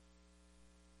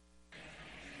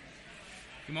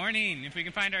Good morning. If we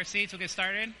can find our seats, we'll get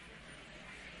started.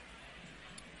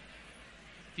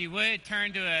 If you would,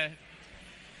 turn to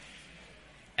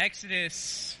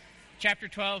Exodus chapter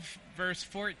 12, verse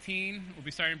 14. We'll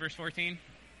be starting verse 14.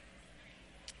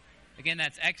 Again,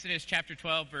 that's Exodus chapter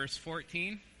 12, verse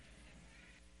 14.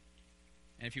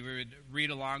 And if you would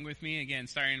read along with me, again,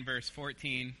 starting in verse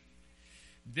 14.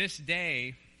 This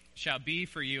day shall be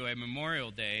for you a memorial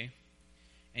day,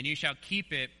 and you shall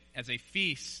keep it as a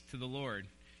feast to the Lord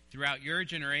throughout your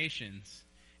generations.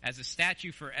 As a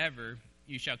statute forever,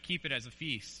 you shall keep it as a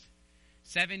feast.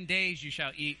 7 days you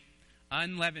shall eat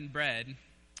unleavened bread.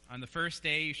 On the first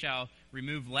day you shall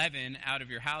remove leaven out of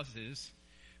your houses.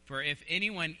 For if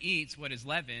anyone eats what is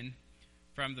leavened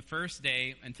from the first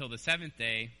day until the seventh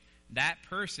day, that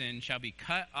person shall be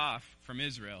cut off from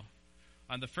Israel.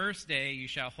 On the first day you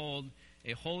shall hold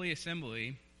a holy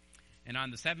assembly, and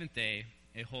on the seventh day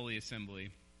a holy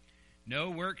assembly.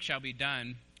 No work shall be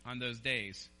done on those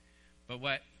days, but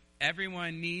what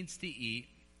everyone needs to eat,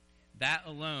 that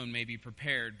alone may be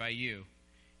prepared by you.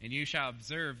 And you shall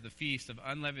observe the feast of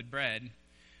unleavened bread,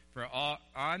 for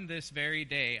on this very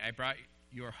day I brought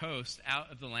your host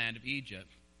out of the land of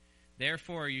Egypt.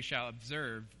 Therefore you shall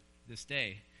observe this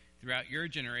day throughout your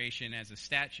generation as a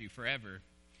statute forever.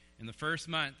 In the first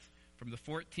month, from the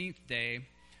 14th day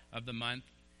of the month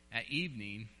at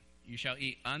evening, you shall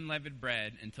eat unleavened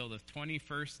bread until the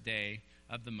 21st day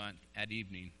of the month at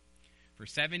evening. For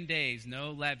 7 days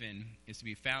no leaven is to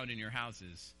be found in your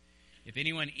houses. If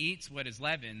anyone eats what is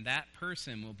leavened, that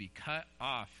person will be cut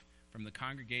off from the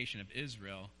congregation of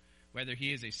Israel, whether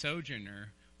he is a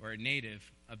sojourner or a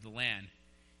native of the land.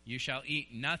 You shall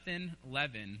eat nothing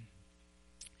leavened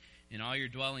in all your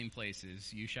dwelling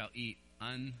places. You shall eat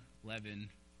unleavened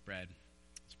bread.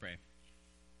 Let's pray.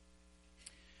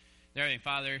 Dear Heavenly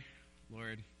Father,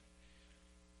 Lord,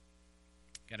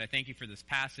 God, I thank you for this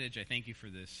passage. I thank you for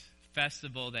this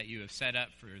festival that you have set up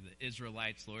for the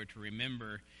Israelites, Lord, to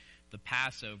remember the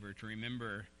Passover, to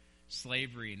remember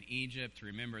slavery in Egypt, to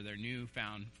remember their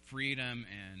newfound freedom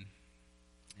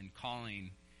and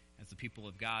calling as the people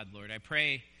of God, Lord. I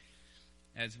pray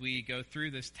as we go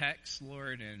through this text,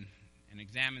 Lord, and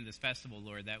examine this festival,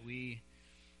 Lord, that we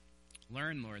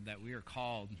learn, Lord, that we are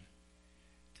called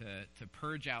to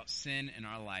purge out sin in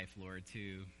our life, Lord,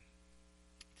 to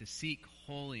seek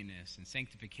holiness and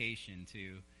sanctification,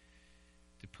 to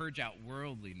purge out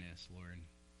worldliness, Lord.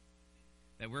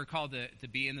 That we're called to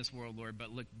be in this world, Lord,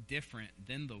 but look different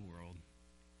than the world.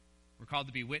 We're called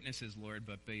to be witnesses, Lord,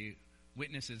 but be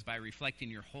witnesses by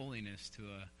reflecting your holiness to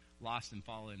a lost and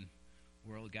fallen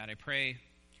world. God, I pray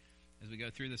as we go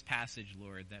through this passage,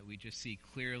 Lord, that we just see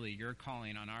clearly your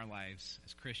calling on our lives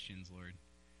as Christians, Lord.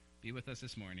 Be with us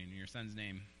this morning. In your Son's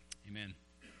name, amen.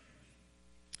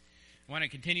 I want to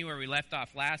continue where we left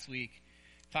off last week,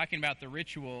 talking about the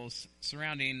rituals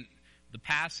surrounding the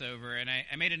Passover. And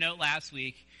I made a note last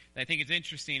week that I think it's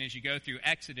interesting as you go through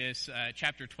Exodus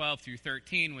chapter 12 through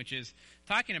 13, which is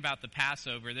talking about the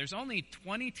Passover. There's only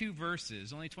 22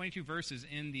 verses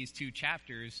in these two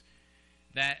chapters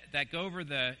that go over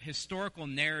the historical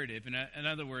narrative. In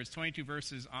other words, 22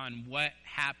 verses on what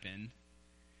happened.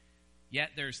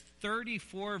 Yet there's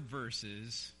 34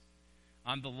 verses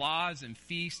on the laws and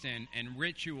feasts and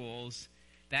rituals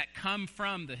that come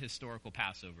from the historical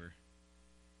Passover.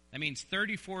 That means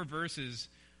 34 verses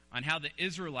on how the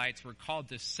Israelites were called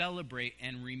to celebrate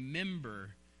and remember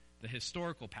the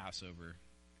historical Passover.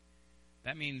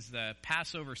 That means the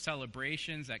Passover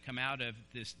celebrations that come out of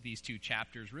these two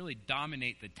chapters really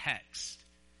dominate the text.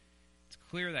 It's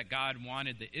clear that God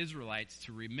wanted the Israelites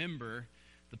to remember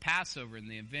the Passover and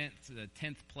the event, the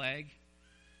 10th plague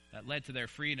that led to their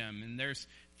freedom. And there's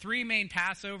three main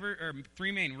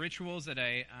rituals that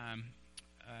I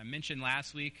mentioned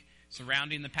last week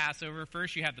surrounding the Passover.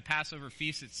 First, you have the Passover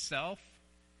feast itself.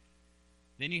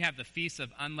 Then you have the Feast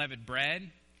of Unleavened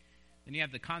Bread. Then you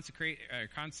have the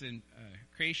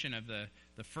consecration of the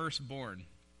firstborn.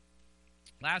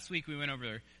 Last week we went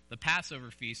over the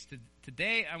Passover feast.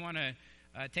 Today I want to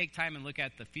take time and look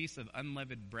at the Feast of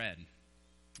Unleavened Bread.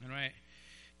 All right.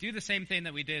 Do the same thing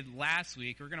that we did last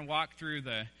week. We're going to walk through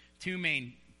the two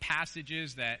main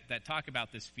passages that talk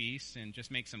about this feast and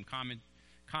just make some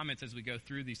comments as we go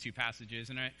through these two passages.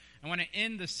 And I want to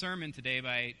end the sermon today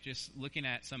by just looking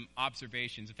at some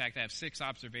observations. In fact, I have 6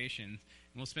 observations,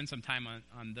 and we'll spend some time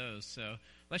on those. So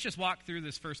let's just walk through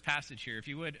this first passage here. If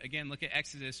you would, again, look at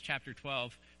Exodus chapter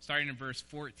 12, starting in verse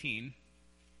 14.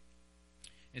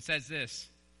 It says this: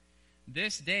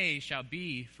 This day shall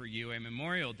be for you a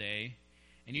memorial day,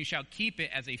 and you shall keep it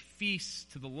as a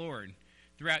feast to the Lord.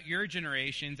 Throughout your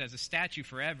generations, as a statute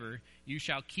forever, you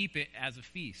shall keep it as a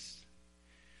feast.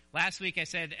 Last week I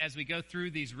said as we go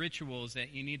through these rituals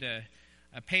that you need to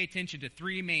pay attention to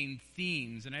three main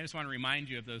themes, and I just want to remind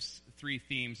you of those three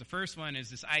themes. The first one is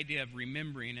this idea of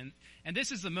remembering, and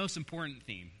this is the most important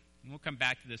theme. And we'll come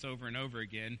back to this over and over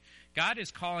again. God is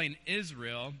calling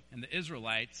Israel and the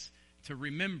Israelites to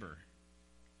remember.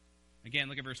 Again,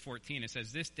 look at verse 14. It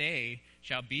says, "This day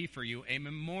shall be for you a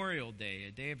memorial day,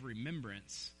 a day of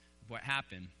remembrance of what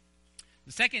happened."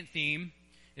 The second theme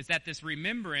is that this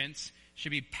remembrance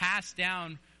should be passed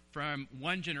down from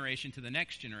one generation to the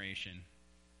next generation,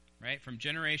 right? From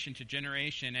generation to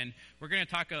generation. And we're going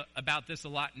to talk about this a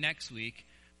lot next week.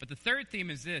 But the third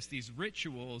theme is this: these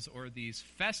rituals or these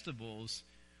festivals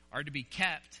are to be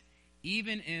kept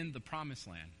even in the promised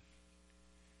land.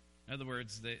 In other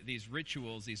words, these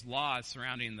rituals, these laws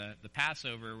surrounding the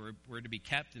Passover were to be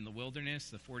kept in the wilderness,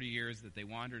 the 40 years that they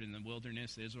wandered in the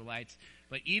wilderness, the Israelites.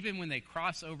 But even when they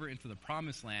cross over into the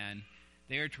promised land,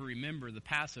 they are to remember the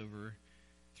Passover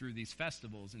through these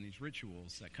festivals and these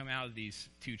rituals that come out of these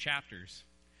two chapters.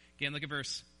 Again, look at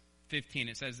verse 15.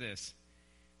 It says this: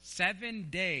 7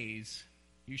 days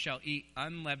you shall eat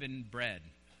unleavened bread.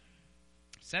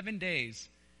 7 days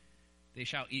they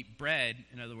shall eat bread,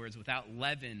 in other words, without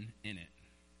leaven in it.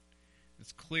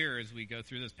 It's clear as we go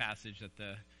through this passage that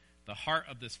the heart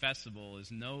of this festival is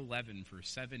no leaven for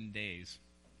 7 days.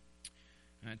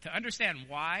 To understand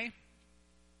why,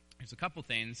 there's a couple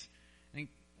things. I think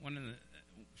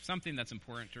something that's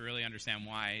important to really understand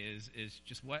why is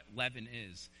just what leaven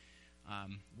is.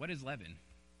 What is leaven?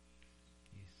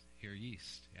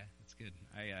 Yeast. Yeah, that's good.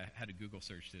 I had to Google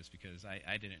search this because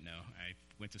I didn't know. I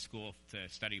went to school to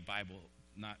study Bible,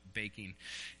 not baking,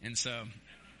 and so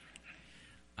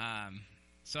I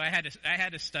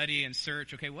had to study and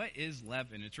search. Okay, what is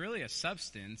leaven? It's really a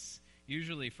substance,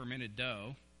 usually fermented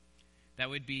dough,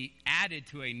 that would be added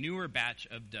to a newer batch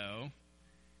of dough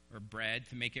or bread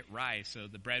to make it rise, so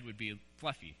the bread would be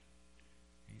fluffy.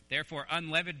 Therefore,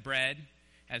 unleavened bread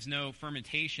has no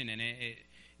fermentation in it.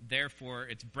 Therefore,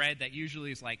 it's bread that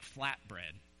usually is like flat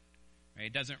bread. Right?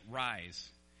 It doesn't rise.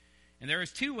 And there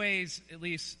was two ways, at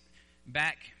least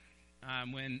back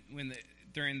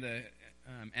during the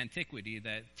antiquity,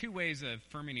 that two ways of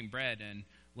fermenting bread and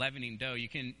leavening dough. You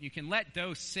can let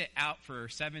dough sit out for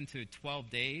 7 to 12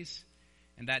 days,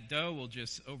 and that dough will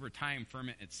just over time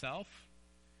ferment itself.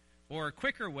 Or a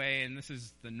quicker way, and this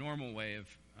is the normal way of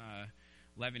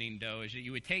leavening dough, is that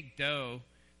you would take dough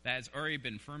that has already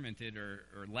been fermented or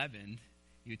leavened.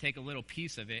 You would take a little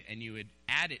piece of it and you would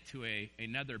add it to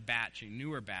another batch, a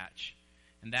newer batch.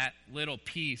 And that little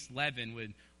piece,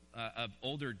 leaven, of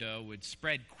older dough would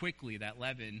spread quickly, that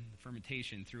leaven, the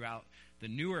fermentation, throughout the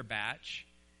newer batch,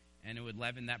 and it would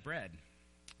leaven that bread.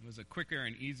 It was a quicker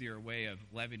and easier way of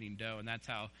leavening dough, and that's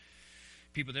how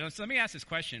people do it. So let me ask this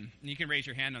question, and you can raise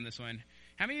your hand on this one.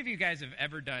 How many of you guys have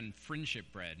ever done friendship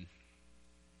bread?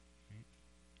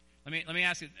 Let me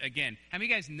ask it again. How many of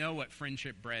you guys know what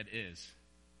friendship bread is?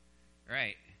 All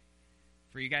right.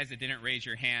 For you guys that didn't raise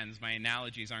your hands, my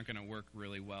analogies aren't going to work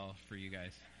really well for you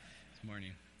guys this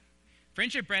morning.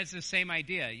 Friendship bread is the same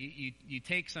idea. You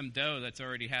take some dough that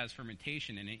already has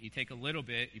fermentation in it. You take a little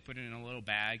bit, you put it in a little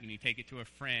bag, and you take it to a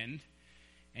friend,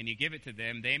 and you give it to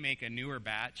them. They make a newer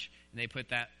batch, and they put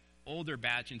that older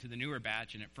batch into the newer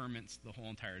batch, and it ferments the whole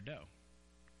entire dough.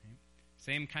 Okay?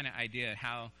 Same kind of idea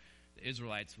how the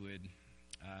Israelites would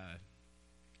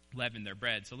leaven their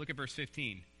bread. So look at verse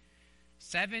 15.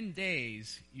 7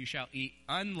 days you shall eat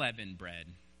unleavened bread.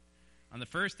 On the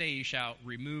first day you shall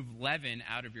remove leaven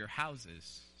out of your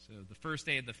houses. So the first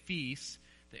day of the feast,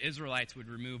 the Israelites would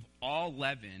remove all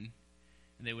leaven,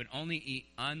 and they would only eat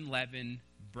unleavened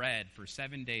bread for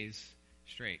 7 days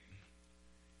straight.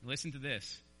 Listen to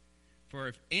this. For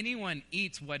if anyone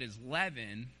eats what is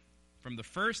leavened from the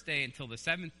first day until the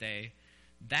seventh day,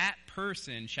 that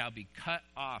person shall be cut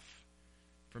off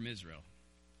from Israel.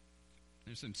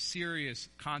 There's some serious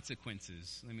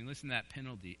consequences. I mean, listen to that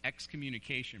penalty.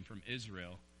 Excommunication from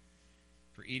Israel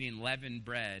for eating leavened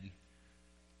bread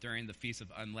during the Feast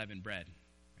of Unleavened Bread.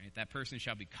 Right? That person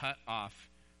shall be cut off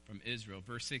from Israel.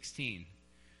 Verse 16.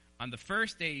 On the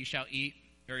first day you shall eat,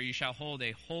 or you shall hold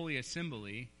a holy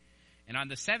assembly, and on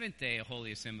the seventh day a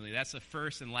holy assembly. That's the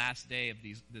first and last day of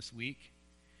this week.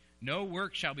 No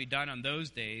work shall be done on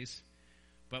those days,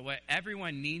 but what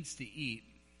everyone needs to eat,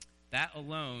 that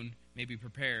alone may be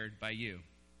prepared by you.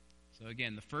 So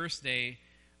again, the first day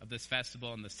of this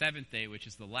festival and the seventh day, which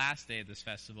is the last day of this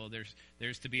festival,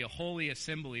 there's to be a holy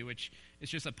assembly, which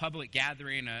is just a public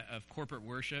gathering of corporate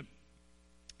worship.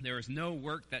 There is no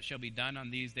work that shall be done on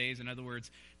these days. In other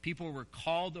words, people were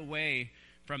called away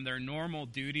from their normal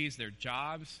duties, their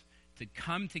jobs, to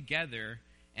come together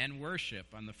and worship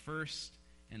on the first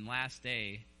and last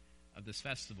day of this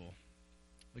festival.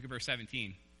 Look at verse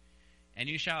 17. And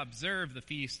you shall observe the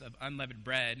feast of unleavened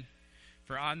bread,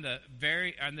 for on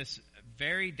this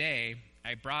very day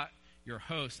I brought your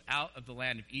hosts out of the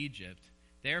land of Egypt.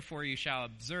 Therefore you shall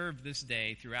observe this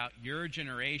day throughout your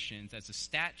generations as a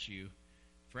statute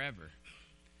forever.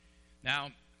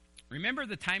 Now, remember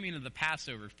the timing of the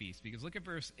Passover feast, because look at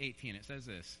verse 18. It says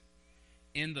this: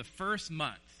 in the first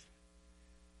month.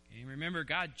 Okay, remember,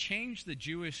 God changed the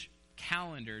Jewish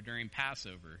calendar during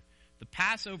Passover. The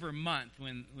Passover month,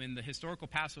 when the historical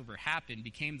Passover happened,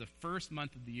 became the first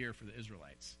month of the year for the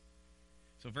Israelites.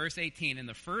 So verse 18, in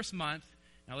the first month,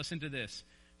 now listen to this,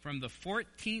 from the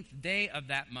 14th day of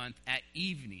that month at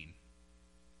evening.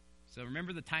 So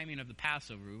remember the timing of the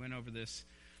Passover. We went over this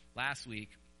last week,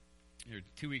 or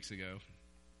 2 weeks ago.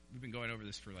 We've been going over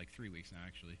this for like 3 weeks now,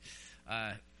 actually.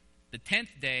 The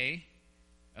 10th day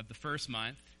of the first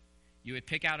month, you would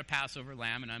pick out a Passover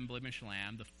lamb, an unblemished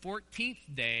lamb. The 14th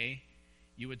day,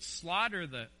 you would slaughter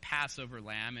the Passover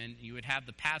lamb, and you would have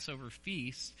the Passover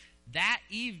feast that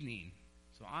evening.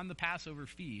 So on the Passover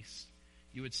feast,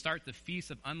 you would start the Feast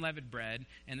of Unleavened Bread,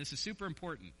 and this is super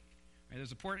important. Right?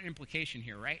 There's an important implication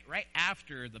here. Right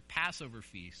after the Passover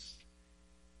feast,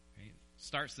 right,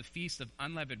 starts the Feast of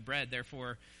Unleavened Bread.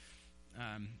 Therefore,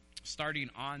 starting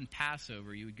on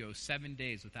Passover, you would go 7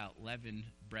 days without leavened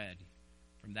bread.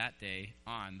 From that day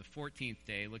on, the 14th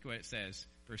day, look at what it says,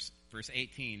 verse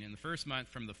 18. In the first month,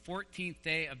 from the 14th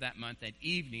day of that month at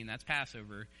evening, that's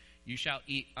Passover, you shall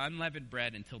eat unleavened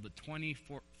bread until the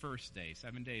 21st day.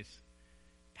 7 days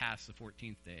past the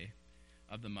 14th day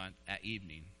of the month at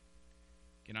evening.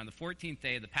 Again, on the 14th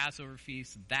day of the Passover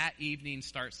feast, that evening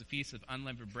starts the Feast of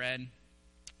Unleavened Bread,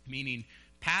 meaning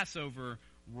Passover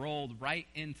rolled right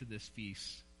into this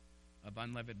Feast of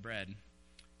Unleavened Bread,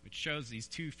 which shows these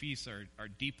two feasts are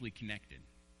deeply connected.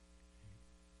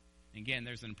 And again,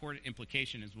 there's an important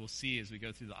implication, as we'll see as we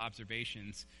go through the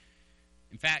observations.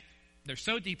 In fact, they're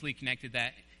so deeply connected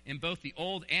that in both the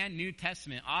Old and New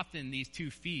Testament, often these two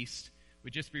feasts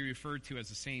would just be referred to as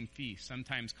the same feast,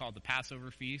 sometimes called the Passover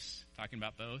feast, talking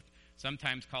about both,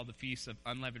 sometimes called the Feast of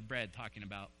Unleavened Bread, talking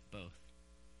about both.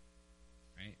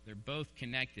 Right? They're both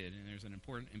connected, and there's an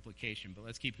important implication. But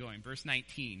let's keep going. Verse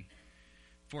 19.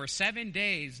 For 7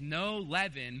 days no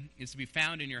leaven is to be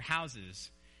found in your houses.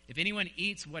 If anyone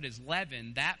eats what is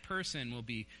leavened, that person will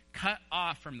be cut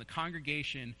off from the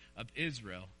congregation of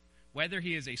Israel, whether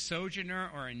he is a sojourner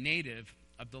or a native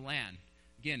of the land.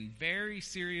 Again, very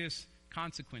serious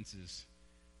consequences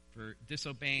for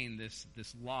disobeying this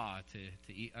law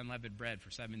to eat unleavened bread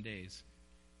for 7 days.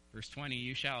 Verse 20,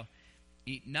 you shall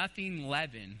eat nothing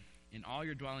leavened in all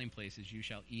your dwelling places. You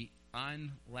shall eat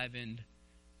unleavened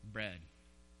bread.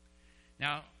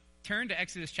 Now, turn to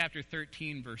Exodus chapter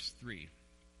 13, verse 3.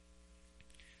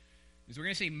 Because we're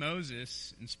going to see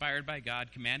Moses, inspired by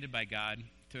God, commanded by God,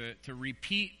 to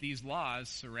repeat these laws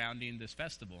surrounding this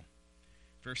festival.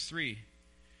 Verse 3.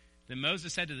 Then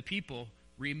Moses said to the people,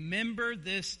 remember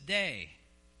this day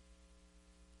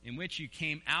in which you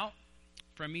came out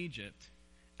from Egypt,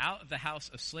 out of the house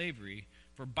of slavery,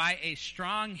 for by a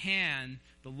strong hand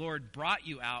the Lord brought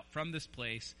you out from this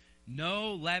place.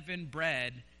 No leavened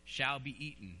bread shall be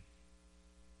eaten.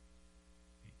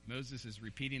 Moses is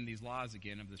repeating these laws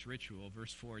again of this ritual.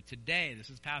 Verse 4, today, this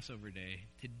is Passover day,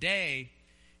 today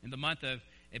in the month of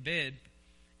Abib,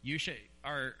 you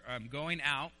are going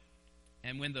out,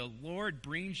 and when the Lord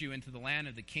brings you into the land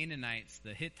of the Canaanites,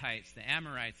 the Hittites, the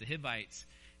Amorites, the Hivites,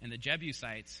 and the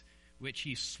Jebusites, which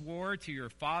he swore to your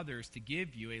fathers to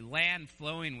give you, a land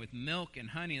flowing with milk and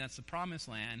honey, that's the promised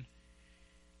land,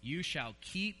 you shall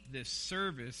keep this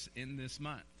service in this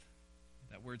month.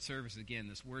 That word service, again,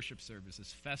 this worship service,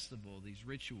 this festival, these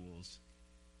rituals.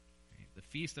 Right? The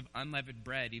Feast of Unleavened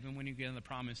Bread, even when you get in the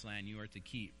promised land, you are to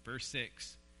keep. Verse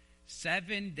 6,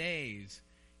 7 days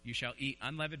you shall eat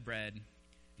unleavened bread,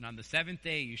 and on the seventh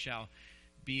day you shall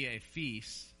be a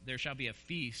feast. There shall be a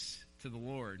feast to the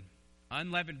Lord.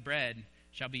 Unleavened bread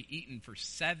shall be eaten for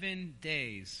 7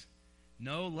 days.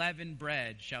 No leavened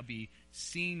bread shall be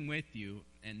seen with you,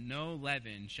 and no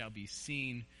leaven shall be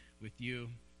seen with you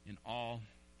in all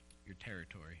your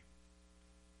territory.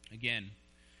 Again,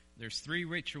 there's 3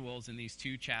 rituals in these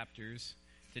 2 chapters.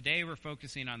 Today we're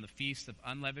focusing on the Feast of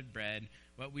Unleavened Bread,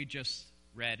 what we just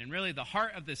read. And really the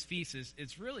heart of this feast is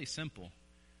it's really simple.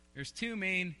 There's 2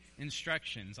 main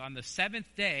instructions. On the 7th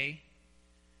day,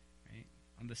 right,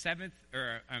 on the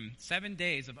 7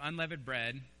 days of unleavened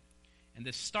bread, and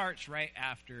this starts right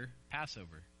after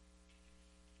Passover.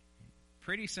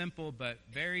 Pretty simple, but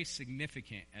very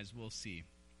significant, as we'll see.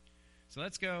 So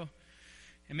let's go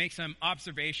and make some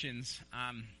observations.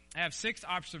 I have 6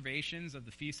 observations of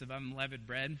the Feast of Unleavened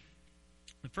Bread.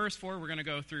 The first 4 we're going to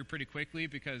go through pretty quickly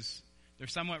because they're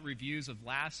somewhat reviews of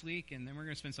last week, and then we're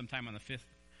going to spend some time on the 5th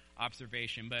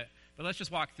observation. But let's just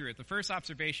walk through it. The first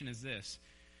observation is this.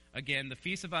 Again, the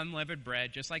Feast of Unleavened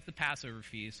Bread, just like the Passover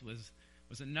feast, was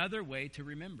another way to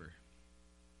remember.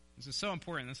 This is so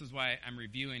important. This is why I'm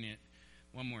reviewing it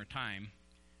one more time.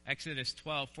 Exodus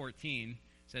 12:14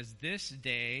 says, "This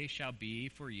day shall be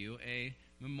for you a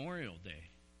memorial day,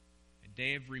 a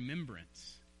day of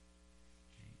remembrance."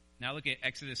 Okay. Now look at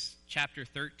Exodus chapter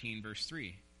 13, verse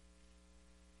 3.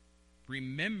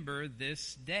 Remember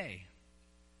this day.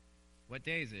 What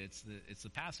day is it? It's the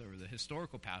Passover, the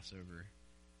historical Passover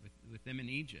with them in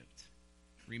Egypt.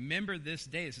 Remember this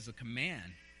day. This is a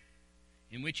command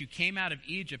in which you came out of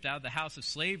Egypt, out of the house of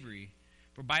slavery.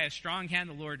 For by a strong hand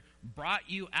the Lord brought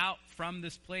you out from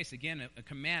this place. Again, a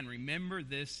command. Remember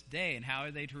this day. And how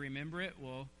are they to remember it?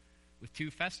 Well, with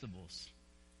 2 festivals.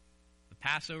 The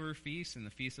Passover feast and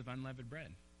the Feast of Unleavened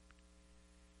Bread.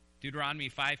 Deuteronomy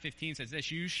 5:15 says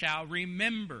this, "You shall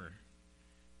remember."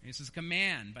 This is a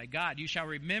command by God. "You shall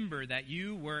remember that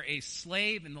you were a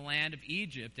slave in the land of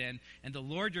Egypt, and the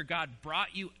Lord your God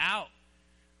brought you out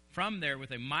from there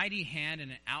with a mighty hand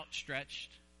and an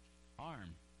outstretched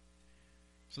arm."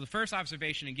 So the first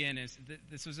observation, again, is that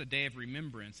this was a day of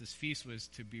remembrance. This feast was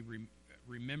to be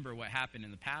remember what happened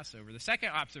in the Passover. The second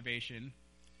observation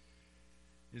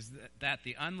is that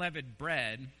the unleavened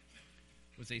bread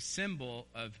was a symbol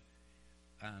of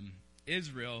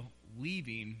Israel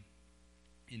leaving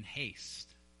in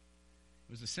haste.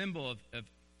 It was a symbol of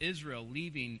Israel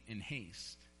leaving in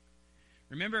haste.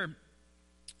 Remember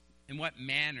in what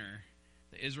manner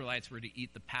the Israelites were to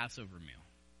eat the Passover meal.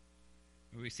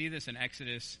 We see this in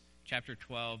Exodus chapter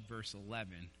 12, verse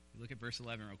 11. Look at verse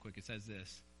 11 real quick. It says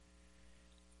this,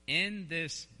 "In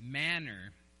this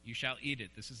manner you shall eat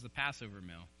it." This is the Passover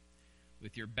meal.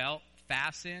 "With your belt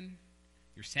fastened,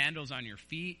 your sandals on your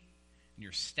feet, and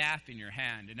your staff in your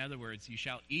hand." In other words, you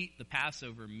shall eat the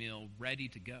Passover meal ready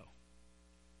to go.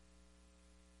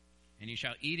 "And you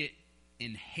shall eat it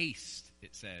in haste,"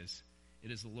 it says. It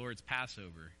is the Lord's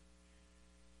Passover.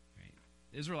 Right?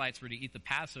 The Israelites were to eat the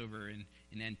Passover in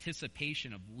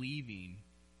anticipation of leaving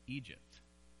Egypt.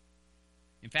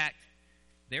 In fact,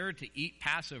 they were to eat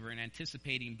Passover in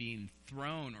anticipating being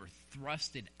thrown or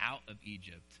thrusted out of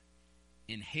Egypt.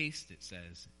 In haste, it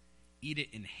says. Eat it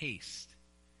in haste.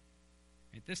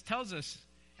 Right? This tells us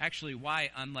actually why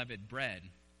unleavened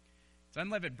bread. It's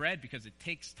unleavened bread because it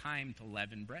takes time to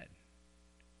leaven bread.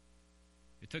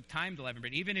 It took time to leaven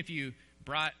bread. Even if you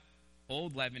brought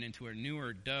old leaven into a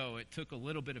newer dough, it took a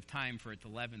little bit of time for it to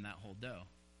leaven that whole dough.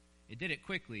 It did it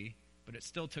quickly, but it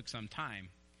still took some time.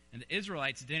 And the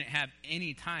Israelites didn't have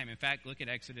any time. In fact, look at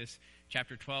Exodus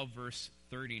chapter 12, verse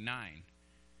 39.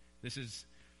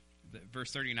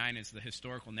 Verse 39 is the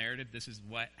historical narrative. This is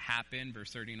what happened.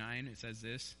 Verse 39, it says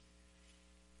this,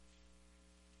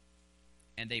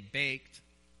 "And they baked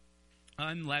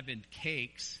unleavened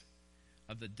cakes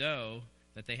of the dough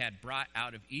that they had brought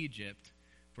out of Egypt,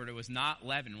 for it was not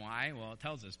leavened." Why? Well, it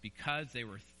tells us, because they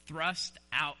were thrust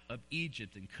out of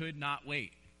Egypt and could not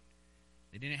wait.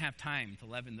 They didn't have time to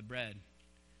leaven the bread,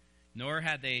 nor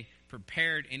had they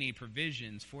prepared any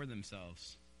provisions for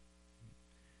themselves.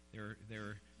 They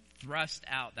were thrust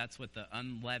out. That's what the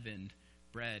unleavened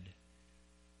bread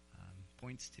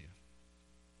points to.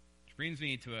 Which brings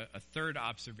me to a third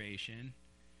observation.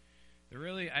 There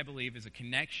really, I believe, is a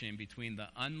connection between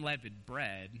the unleavened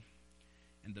bread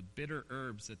and the bitter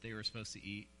herbs that they were supposed to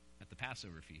eat at the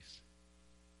Passover feast.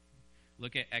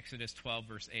 Look at Exodus 12,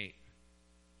 verse 8.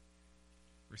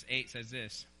 Verse 8 says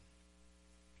this,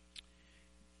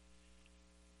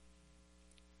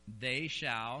 "They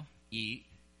shall eat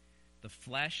the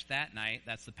flesh that night,"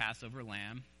 that's the Passover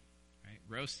lamb, right,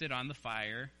 "roasted on the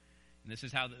fire." And this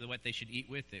is what they should eat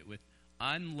with it. "With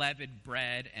unleavened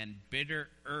bread and bitter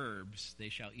herbs they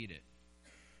shall eat it."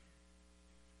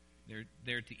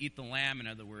 They're to eat the lamb, in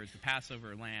other words, the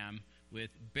Passover lamb,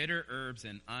 with bitter herbs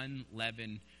and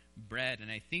unleavened bread.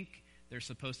 And I think there's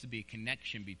supposed to be a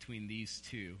connection between these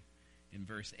two in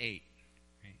verse 8.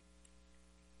 Right?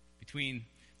 Between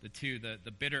the two,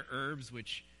 the bitter herbs,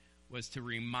 which was to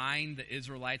remind the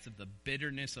Israelites of the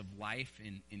bitterness of life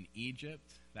in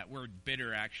Egypt. That word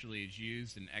bitter actually is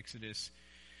used in Exodus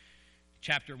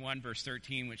chapter 1, verse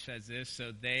 13, which says this,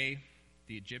 "So they,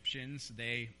 the Egyptians,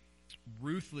 they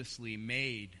ruthlessly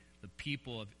made the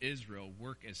people of Israel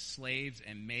work as slaves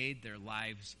and made their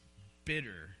lives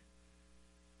bitter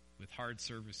with hard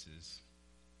services."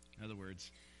 In other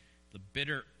words, the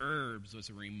bitter herbs was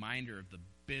a reminder of the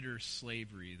bitter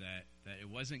slavery, that it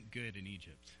wasn't good in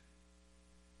Egypt.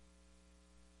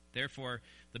 Therefore,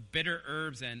 the bitter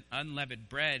herbs and unleavened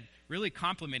bread really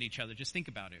complement each other. Just think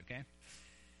about it, okay?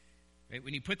 Right?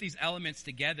 When you put these elements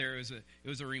together, it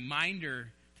was a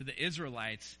reminder to the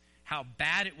Israelites how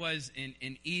bad it was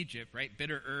in Egypt, right?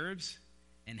 Bitter herbs,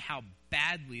 and how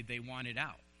badly they wanted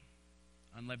out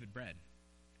unleavened bread.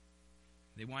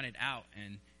 They wanted out,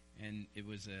 and it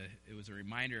was a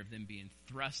reminder of them being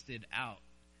thrusted out,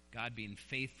 God being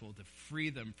faithful to free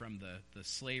them from the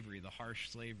slavery, the harsh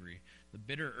slavery. The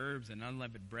bitter herbs and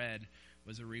unleavened bread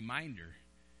was a reminder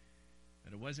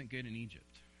that it wasn't good in Egypt.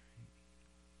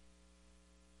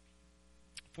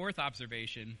 Fourth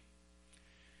observation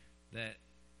that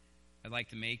I'd like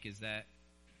to make is that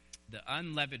the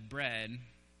unleavened bread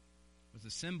was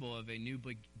a symbol of a new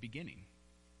beginning.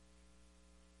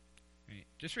 Right?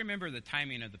 Just remember the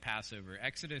timing of the Passover.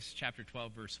 Exodus chapter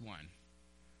 12, verse 1.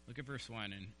 Look at verse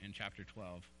 1 in chapter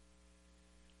 12.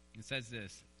 It says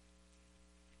this: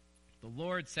 "The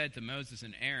Lord said to Moses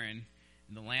and Aaron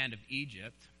in the land of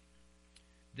Egypt,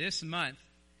 'This month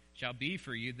shall be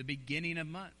for you the beginning of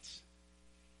months.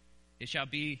 It shall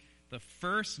be the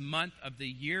first month of the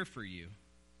year for you.'"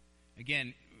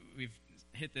 Again, we've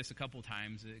hit this a couple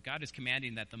times. God is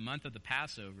commanding that the month of the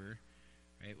Passover,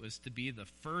 right, was to be the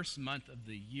first month of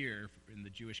the year in the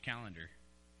Jewish calendar.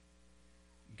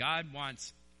 God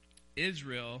wants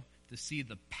Israel to see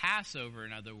the Passover,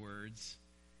 in other words,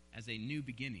 as a new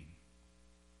beginning.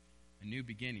 A new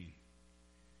beginning.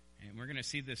 And we're going to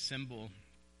see this symbol,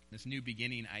 this new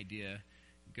beginning idea,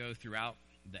 go throughout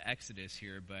the Exodus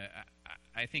here, but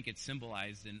I think it's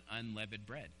symbolized in unleavened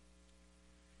bread.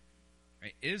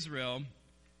 Right? Israel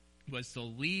was to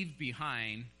leave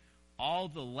behind all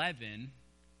the leaven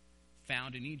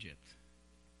found in Egypt.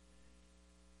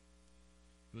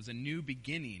 It was a new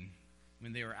beginning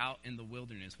when they were out in the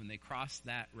wilderness, when they crossed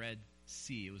that Red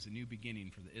Sea. It was a new beginning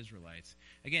for the Israelites.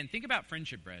 Again, think about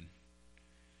friendship bread.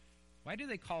 Why do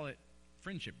they call it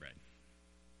friendship bread?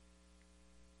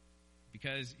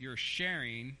 Because you're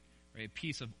sharing, right, a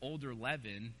piece of older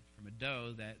leaven from a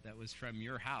dough that was from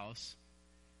your house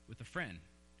with a friend.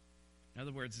 In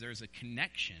other words, there's a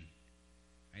connection.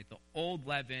 Right? The old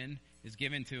leaven is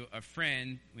given to a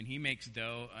friend when he makes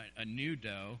dough, a new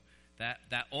dough.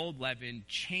 That old leaven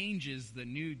changes the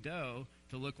new dough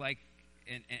to look like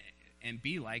and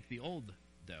be like the old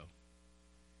dough.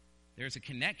 There's a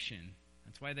connection.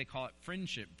 That's why they call it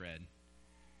friendship bread.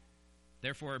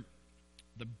 Therefore,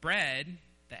 the bread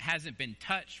that hasn't been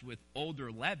touched with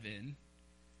older leaven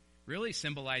really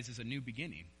symbolizes a new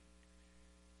beginning.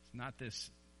 It's not this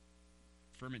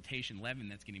fermentation leaven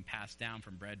that's getting passed down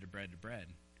from bread to bread to bread.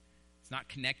 It's not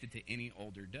connected to any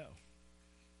older dough.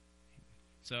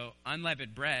 So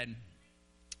unleavened bread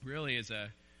really is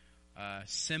a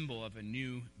symbol of a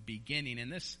new beginning.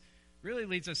 And this really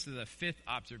leads us to the fifth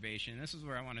observation. This is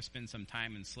where I want to spend some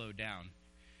time and slow down.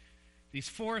 These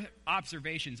four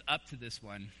observations up to this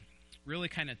one really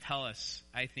kind of tell us,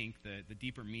 I think, the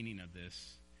deeper meaning of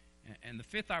this. And the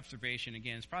fifth observation,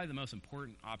 again, is probably the most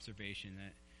important observation,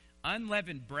 that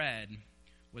unleavened bread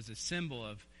was a symbol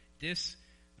of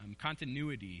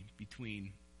discontinuity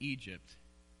between Egypt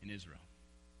and Israel.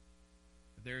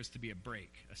 There is to be a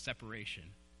break, a separation,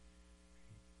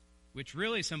 which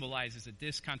really symbolizes a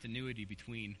discontinuity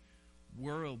between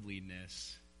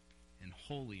worldliness and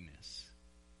holiness.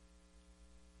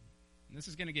 And this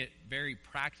is going to get very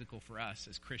practical for us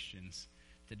as Christians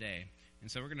today.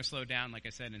 And so we're going to slow down, like I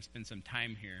said, and spend some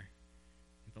time here.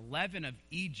 The leaven of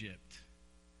Egypt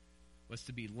was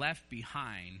to be left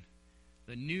behind.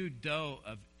 The new dough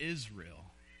of Israel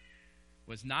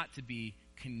was not to be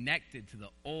connected to the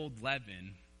old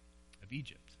leaven of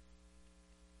Egypt.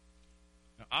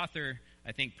 The author,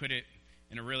 I think, put it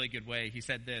in a really good way. He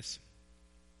said this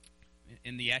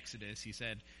in the Exodus. He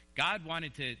said, God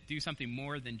wanted to do something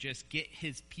more than just get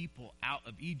his people out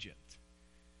of Egypt.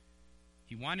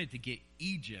 He wanted to get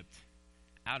Egypt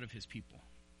out of his people.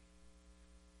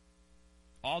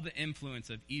 All the influence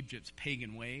of Egypt's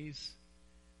pagan ways,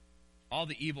 all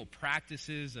the evil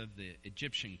practices of the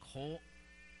Egyptian cult,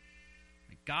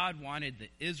 God wanted the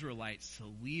Israelites to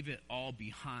leave it all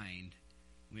behind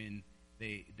when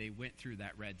they went through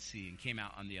that Red Sea and came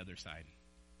out on the other side.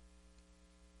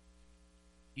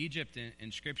 Egypt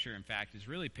in Scripture, in fact, is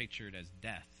really pictured as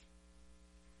death.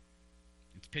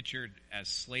 It's pictured as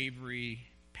slavery,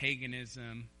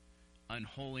 paganism,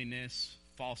 unholiness,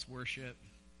 false worship,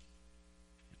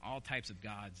 all types of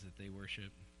gods that they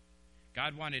worship.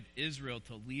 God wanted Israel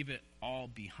to leave it all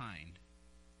behind.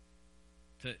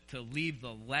 To leave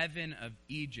the leaven of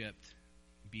Egypt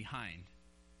behind.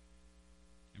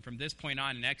 And from this point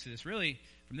on in Exodus, really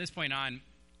from this point on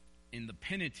in the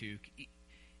Pentateuch,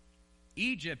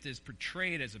 Egypt is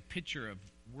portrayed as a picture of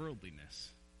worldliness.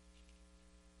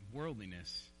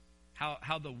 Worldliness.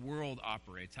 How the world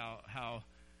operates, how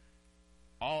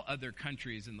all other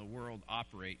countries in the world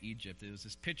operate Egypt. It was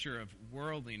this picture of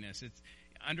worldliness. It's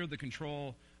under the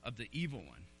control of the evil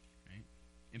one. Right?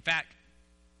 In fact,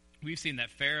 we've seen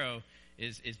that Pharaoh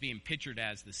is being pictured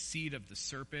as the seed of the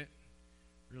serpent,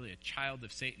 really a child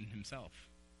of Satan himself.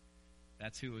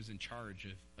 That's who was in charge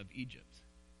of Egypt.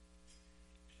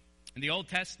 In the Old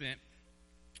Testament,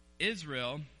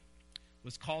 Israel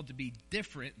was called to be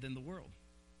different than the world.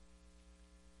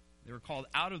 They were called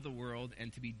out of the world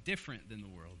and to be different than the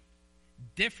world.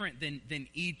 Different than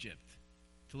Egypt.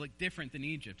 To look different than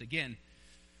Egypt. Again,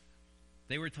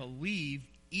 they were to leave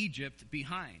Egypt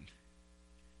behind.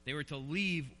 They were to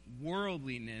leave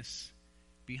worldliness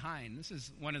behind. This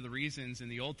is one of the reasons in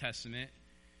the Old Testament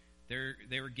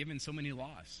they were given so many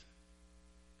laws.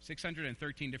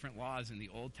 613 different laws in the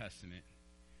Old Testament.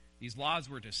 These laws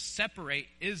were to separate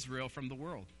Israel from the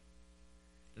world.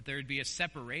 That there would be a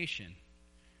separation.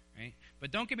 Right?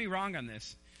 But don't get me wrong on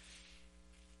this.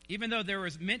 Even though there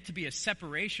was meant to be a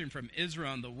separation from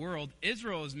Israel and the world,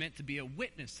 Israel was meant to be a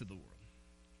witness to the world.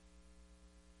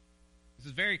 This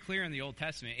is very clear in the Old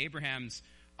Testament. Abraham's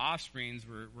offsprings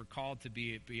were called to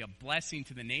be a blessing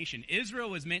to the nation. Israel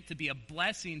was meant to be a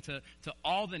blessing to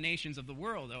all the nations of the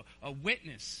world, a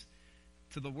witness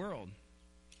to the world.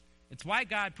 It's why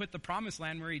God put the promised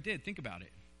land where he did. Think about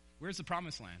it. Where's the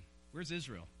promised land? Where's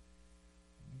Israel?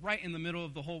 Right in the middle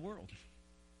of the whole world.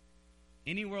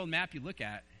 Any world map you look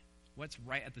at, what's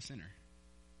right at the center?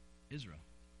 Israel.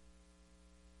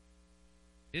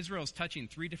 Israel is touching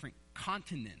 3 different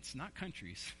continents, not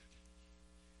countries.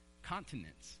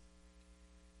 Continents.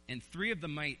 And 3 of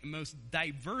the most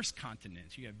diverse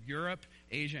continents. You have Europe,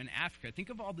 Asia, and Africa. Think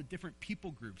of all the different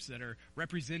people groups that are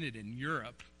represented in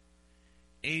Europe,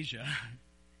 Asia,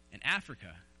 and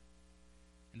Africa.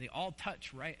 And they all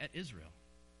touch right at Israel.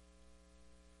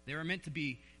 They were meant to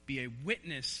be a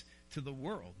witness to the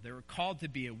world. They were called to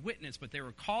be a witness, but they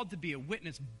were called to be a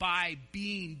witness by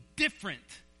being different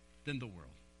than the world.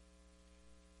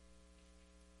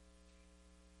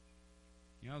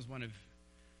 You know, that was one of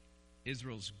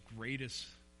Israel's greatest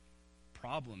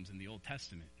problems in the Old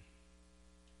Testament.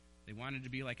 They wanted to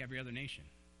be like every other nation.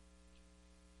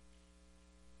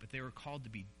 But they were called to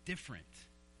be different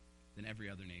than every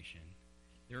other nation.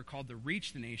 They were called to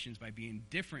reach the nations by being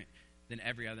different than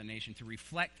every other nation, to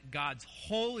reflect God's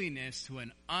holiness to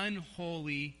an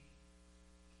unholy,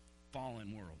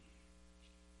 fallen world.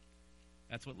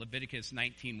 That's what Leviticus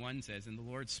 19:1 says. And the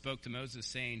Lord spoke to Moses,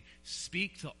 saying,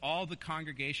 "Speak to all the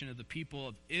congregation of the people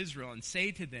of Israel, and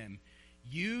say to them,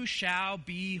 you shall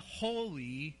be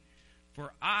holy,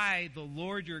 for I, the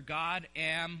Lord your God,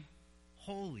 am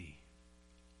holy."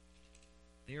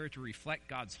 They are to reflect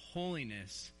God's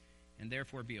holiness and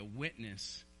therefore be a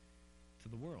witness to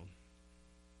the world.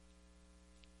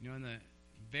 You know, in a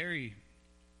very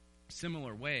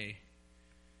similar way,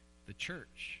 the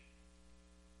church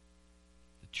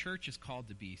is called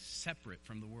to be separate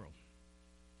from the world.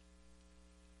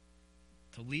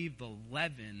 To leave the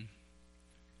leaven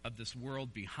of this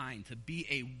world behind. To be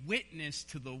a witness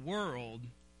to the world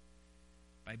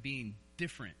by being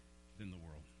different than the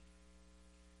world.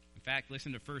 In fact,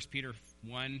 listen to 1 Peter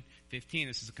 1:15.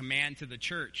 This is a command to the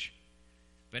church.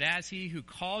 "But as he who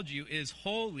called you is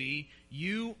holy,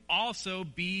 you also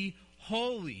be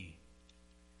holy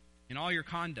in all your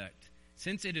conduct.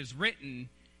 Since it is written,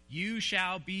 you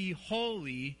shall be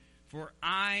holy, for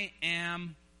I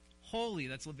am holy."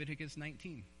 That's Leviticus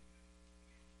 19.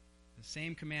 The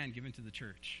same command given to the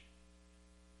church.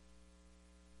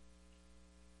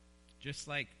 Just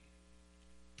like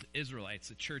the Israelites,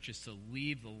 the church is to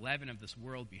leave the leaven of this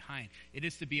world behind. It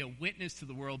is to be a witness to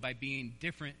the world by being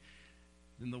different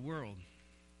than the world.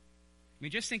 I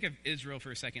mean, just think of Israel for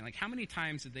a second. Like, how many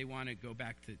times did they want to go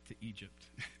back to Egypt?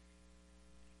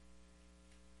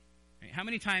 Right? How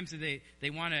many times did they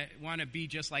want to be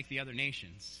just like the other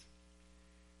nations?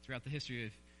 Throughout the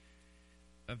history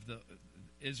of the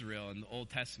Israel in the Old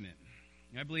Testament.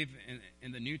 You know, I believe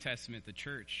in the New Testament, the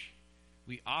church,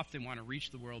 we often want to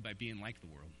reach the world by being like the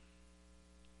world.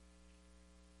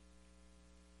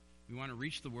 We want to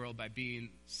reach the world by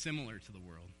being similar to the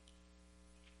world.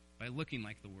 By looking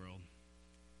like the world,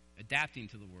 adapting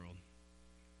to the world.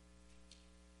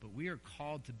 But we are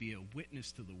called to be a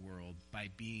witness to the world by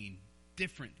being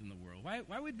different than the world.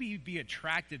 Why would we be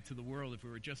attractive to the world if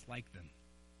we were just like them?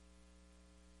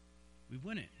 We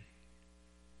wouldn't.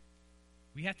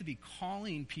 We have to be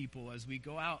calling people as we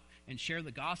go out and share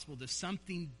the gospel to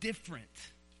something different.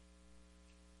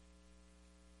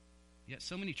 Yet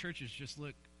so many churches just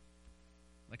look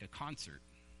like a concert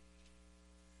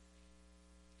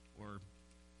or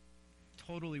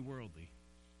totally worldly.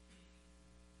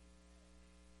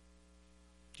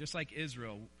 Just like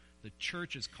Israel, the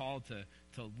church is called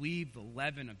to leave the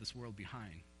leaven of this world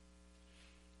behind.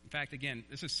 In fact, again,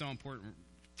 this is so important.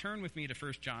 Turn with me to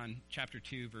 1 John chapter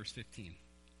 2, verse 15.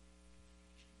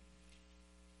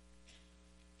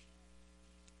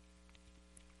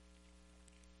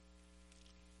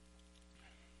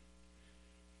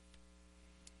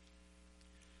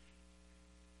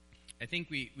 I think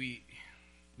we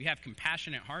have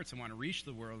compassionate hearts and want to reach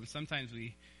the world, and sometimes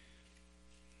we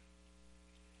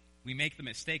make the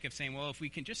mistake of saying, well, if we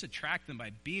can just attract them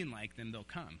by being like them, they'll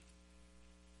come.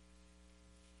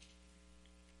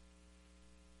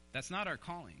 That's not our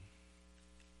calling.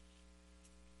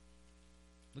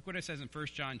 Look what it says in 1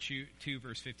 John 2,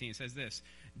 verse 15. It says this,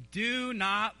 do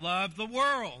not love the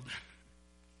world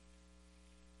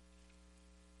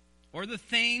or the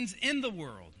things in the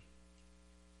world.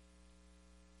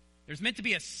 There's meant to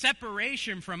be a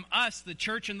separation from us, the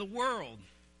church, and the world.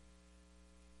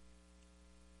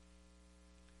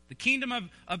 The kingdom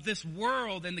of this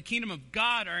world and the kingdom of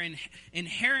God are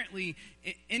inherently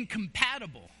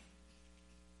incompatible.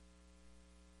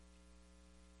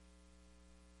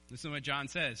 Listen to what John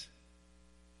says.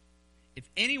 If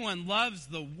anyone loves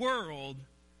the world,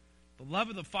 the love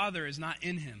of the Father is not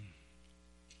in him.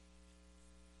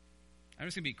 I'm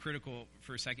just going to be critical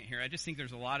for a second here. I just think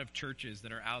there's a lot of churches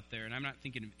that are out there, and I'm not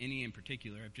thinking of any in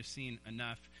particular. I've just seen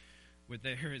enough where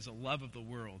there is a love of the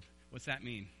world. What's that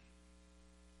mean?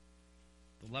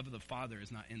 The love of the Father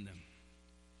is not in them.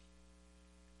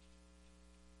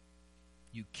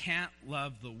 You can't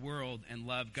love the world and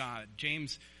love God.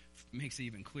 James makes it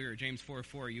even clearer. James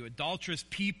 4:4, you adulterous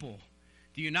people,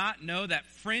 do you not know that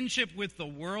friendship with the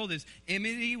world is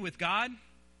enmity with God?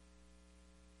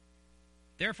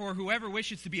 Therefore, whoever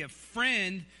wishes to be a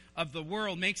friend of the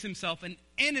world makes himself an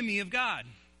enemy of God.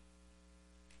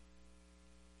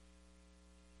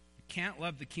 You can't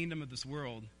love the kingdom of this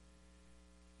world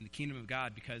and the kingdom of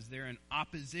God because they're in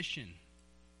opposition.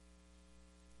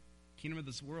 The kingdom of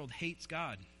this world hates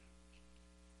God.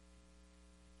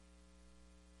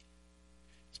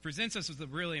 This presents us with a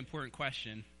really important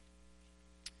question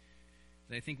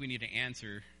that I think we need to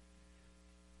answer.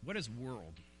 What is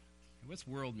world? What's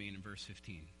world mean in verse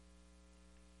 15?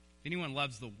 If anyone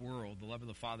loves the world, the love of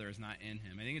the Father is not in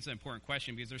him. I think it's an important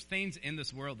question because there's things in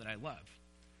this world that I love.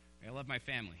 I love my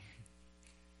family.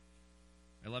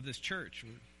 I love this church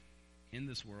in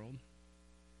this world.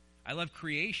 I love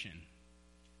creation.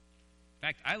 In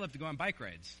fact, I love to go on bike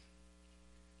rides.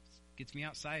 It gets me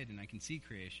outside and I can see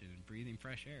creation and breathing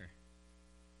fresh air.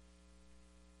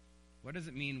 What does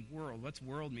it mean, world? What's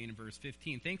world mean in verse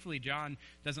 15? Thankfully, John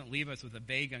doesn't leave us with a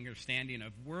vague understanding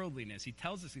of worldliness. He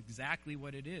tells us exactly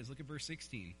what it is. Look at verse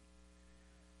 16.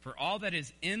 For all that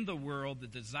is in the world, the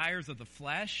desires of the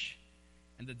flesh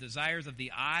and the desires of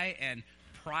the eye and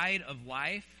pride of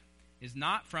life is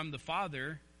not from the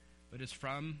Father, but is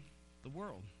from the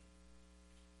world.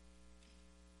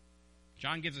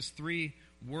 John gives us three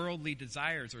worldly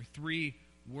desires or three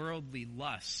worldly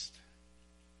lusts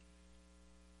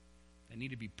that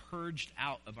need to be purged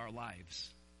out of our lives.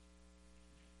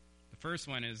 The first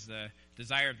one is the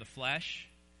desire of the flesh.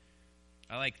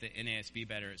 I like the NASB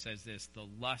better. It says this, the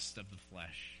lust of the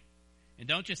flesh. And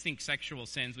don't just think sexual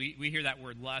sins. We hear that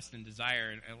word lust and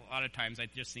desire, and a lot of times I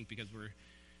just think because we're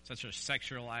such a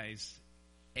sexualized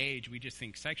age, we just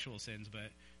think sexual sins,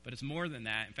 but it's more than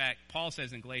that. In fact, Paul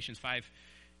says in Galatians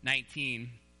 5:19,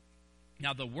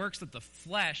 now the works of the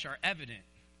flesh are evident.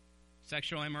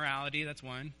 Sexual immorality, that's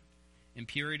one.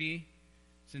 Impurity,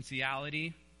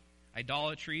 sensuality,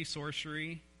 idolatry,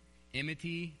 sorcery,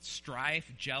 enmity, strife,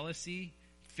 jealousy,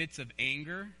 fits of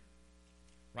anger,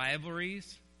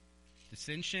 rivalries,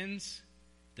 dissensions,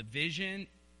 division,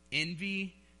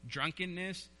 envy,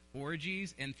 drunkenness,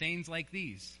 orgies, and things like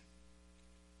these.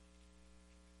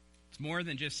 It's more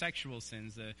than just sexual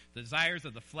sins. The desires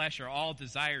of the flesh are all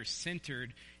desires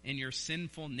centered in your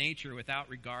sinful nature without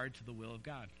regard to the will of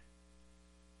God.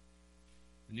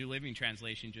 The New Living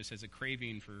Translation just has a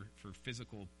craving for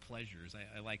physical pleasures.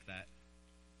 I like that.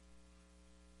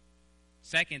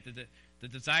 Second, the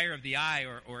desire of the eye,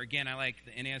 or again, I like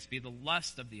the NASB, the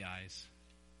lust of the eyes.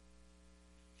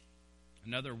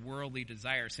 Another worldly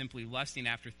desire, simply lusting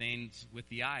after things with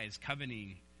the eyes,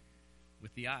 coveting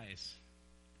with the eyes.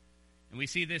 And we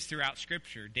see this throughout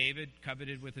Scripture. David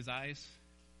coveted with his eyes.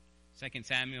 2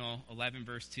 Samuel 11,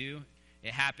 verse 2.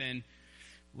 It happened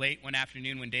Late one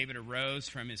afternoon when David arose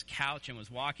from his couch and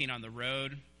was walking on the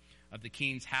road of the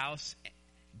king's house,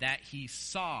 that he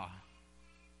saw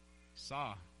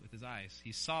with his eyes.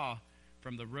 He saw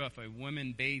from the roof a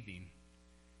woman bathing,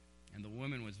 and the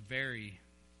woman was very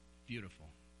beautiful.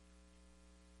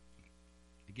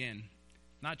 Again,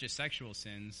 not just sexual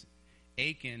sins.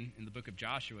 Achan, in the book of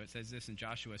Joshua, it says this in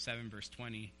Joshua 7, verse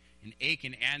 20, and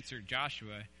Achan answered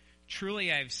Joshua,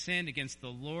 "Truly I have sinned against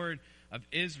the Lord of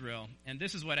Israel, and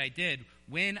this is what I did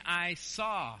when I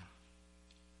saw,"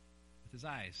 with his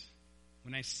eyes,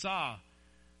 "when I saw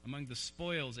among the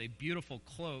spoils a beautiful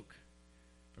cloak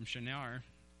from Shinar,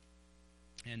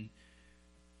 and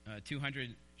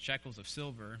 200 shekels of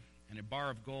silver, and a bar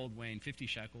of gold weighing 50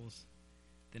 shekels,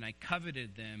 then I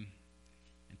coveted them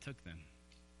and took them."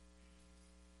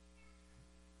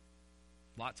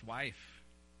 Lot's wife,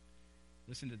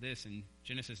 listen to this in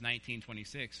Genesis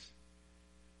 19:26.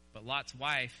 But Lot's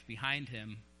wife behind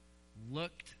him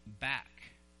looked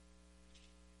back.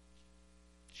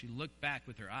 She looked back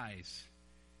with her eyes,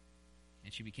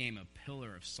 and she became a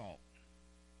pillar of salt.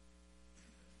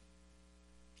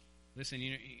 Listen,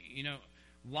 you know,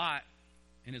 Lot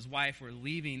and his wife were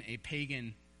leaving a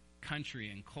pagan country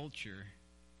and culture.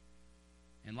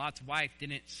 And Lot's wife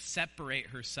didn't separate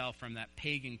herself from that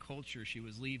pagan culture she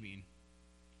was leaving.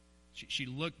 She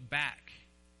looked back.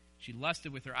 She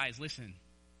lusted with her eyes. Listen,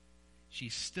 she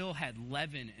still had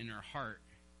leaven in her heart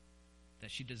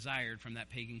that she desired from that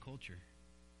pagan culture.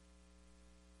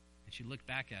 And she looked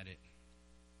back at it.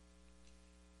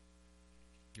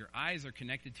 Your eyes are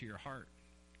connected to your heart.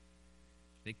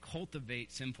 They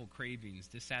cultivate sinful cravings,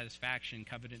 dissatisfaction,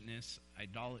 covetousness,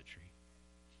 idolatry.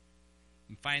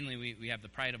 And finally, we have the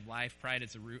pride of life. Pride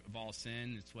is the root of all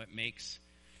sin. It's what makes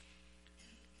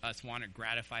us want to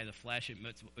gratify the flesh.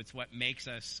 It's what makes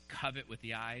us covet with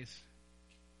the eyes.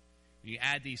 When you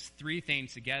add these three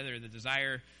things together, the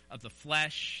desire of the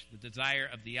flesh, the desire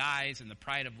of the eyes, and the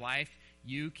pride of life,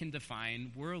 you can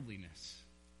define worldliness.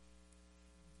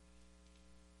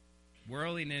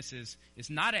 Worldliness is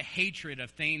not a hatred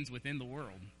of things within the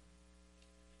world.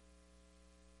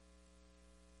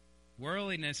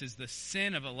 Worldliness is the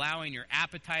sin of allowing your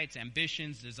appetites,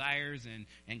 ambitions, desires,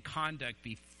 and conduct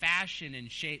be fashioned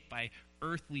and shaped by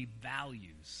earthly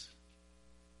values.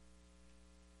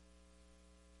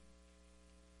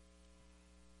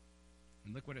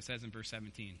 And look what it says in verse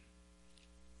 17.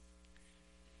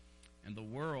 And the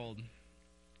world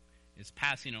is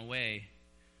passing away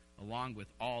along with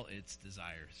all its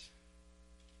desires.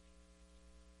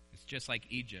 It's just like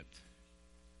Egypt.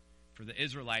 For the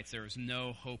Israelites, there was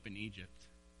no hope in Egypt.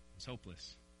 It was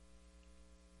hopeless.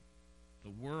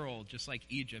 The world, just like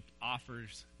Egypt,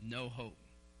 offers no hope.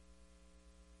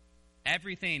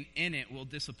 Everything in it will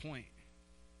disappoint.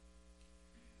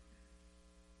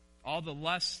 All the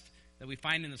lust that we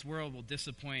find in this world will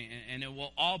disappoint, and it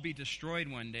will all be destroyed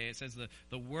one day. It says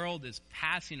the world is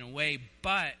passing away,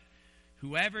 but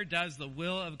whoever does the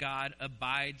will of God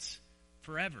abides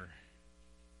forever.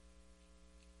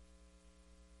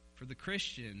 For the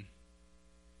Christian,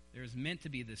 there is meant to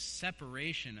be this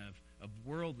separation of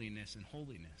worldliness and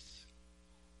holiness.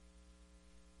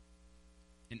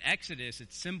 In Exodus,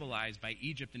 it's symbolized by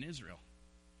Egypt and Israel.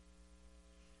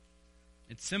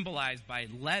 It's symbolized by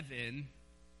leaven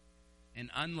and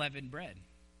unleavened bread.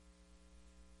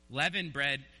 Leavened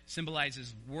bread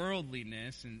symbolizes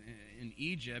worldliness in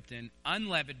Egypt, and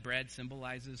unleavened bread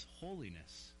symbolizes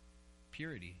holiness,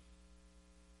 purity.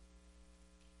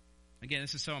 Again,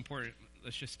 this is so important.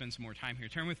 Let's just spend some more time here.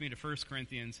 Turn with me to 1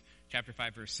 Corinthians chapter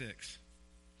 5, verse 6.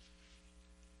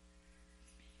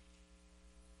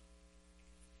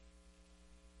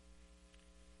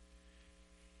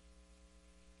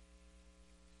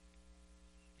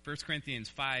 First Corinthians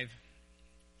 5,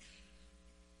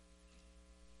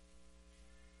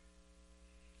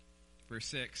 verse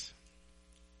 6.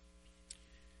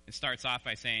 It starts off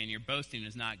by saying, your boasting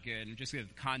is not good. And just to give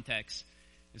the context,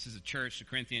 this is a church, the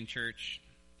Corinthian church.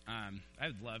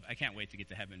 I can't wait to get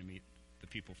to heaven to meet the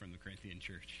people from the Corinthian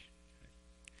church.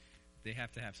 They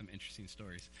have to have some interesting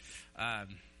stories.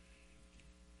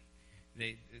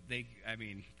 They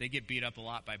get beat up a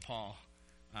lot by Paul.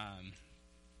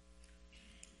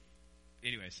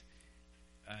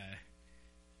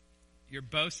 Your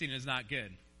boasting is not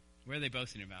good. What are they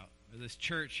boasting about? This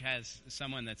church has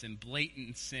someone that's in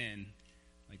blatant sin,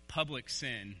 like public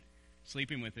sin,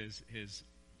 sleeping with his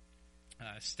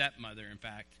stepmother, in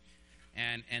fact,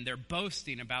 and they're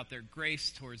boasting about their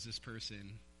grace towards this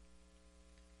person.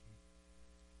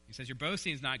 He says, your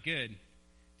boasting is not good.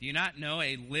 Do you not know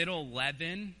a little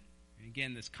leaven?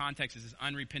 Again, this context is this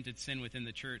unrepented sin within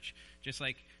the church, just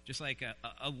like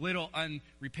a little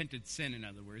unrepented sin, in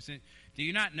other words. Do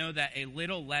you not know that a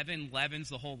little leaven leavens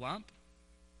the whole lump?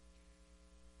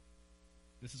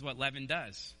 This is what leaven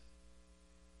does.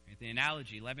 Right? The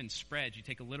analogy, leaven spreads. You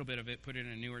take a little bit of it, put it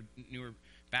in a newer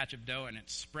batch of dough, and it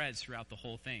spreads throughout the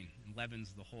whole thing and leavens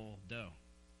the whole dough.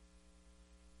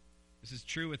 This is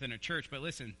true within a church, but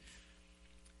listen,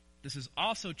 this is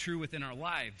also true within our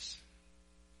lives,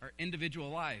 our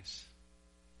individual lives.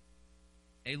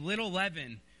 A little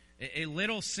leaven, a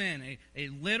little sin, a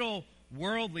little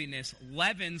worldliness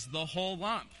leavens the whole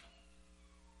lump.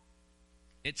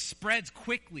 It spreads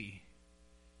quickly.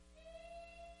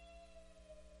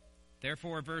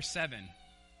 Therefore, verse 7,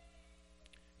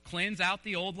 cleanse out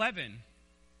the old leaven,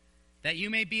 that you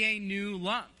may be a new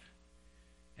lump,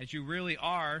 as you really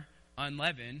are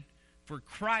unleavened. For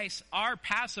Christ, our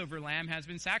Passover lamb, has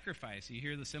been sacrificed. You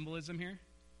hear the symbolism here?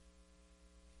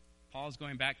 Paul's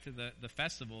going back to the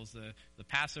festivals, the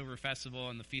Passover festival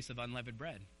and the Feast of Unleavened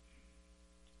Bread.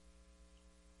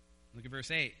 Look at verse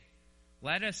 8.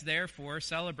 Let us therefore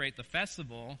celebrate the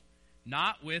festival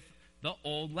not with the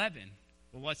old leaven.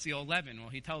 Well, what's the old leaven? Well,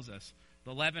 he tells us.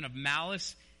 The leaven of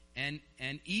malice and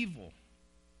evil.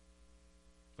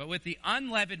 But with the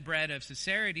unleavened bread of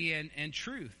sincerity and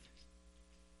truth.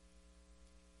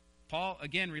 Paul,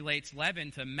 again, relates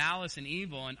leaven to malice and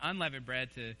evil, and unleavened bread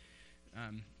to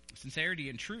sincerity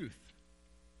and truth.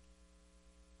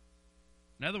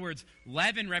 In other words,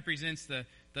 leaven represents the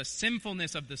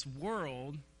sinfulness of this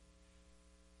world,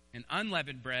 and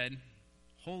unleavened bread,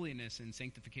 holiness and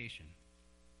sanctification.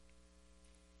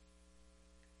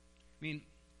 I mean,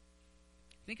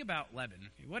 think about leaven.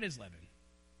 Okay, what is leaven?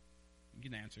 You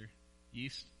can answer.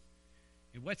 Yeast.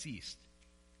 Okay, what's yeast?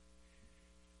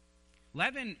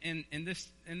 Leaven in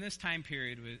this time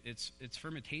period, it's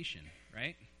fermentation,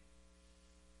 right?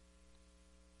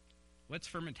 What's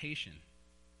fermentation?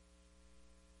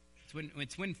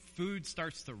 It's when food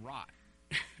starts to rot.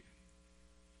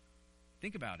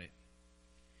 Think about it.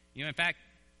 You know, in fact,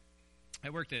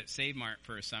 I worked at Save Mart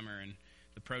for a summer in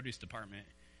the produce department,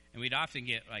 and we'd often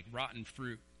get like rotten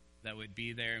fruit that would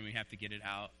be there, and we have to get it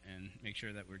out and make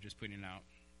sure that we're just putting out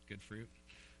good fruit.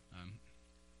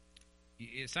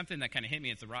 It's something that kind of hit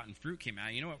me as the rotten fruit came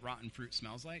out. You know what rotten fruit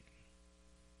smells like?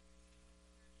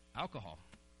 Alcohol.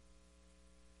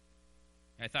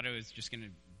 I thought it was just going to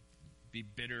be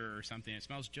bitter or something. It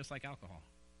smells just like alcohol.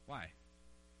 Why?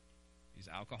 Because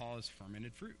alcohol is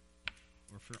fermented fruit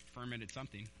or fermented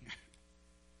something.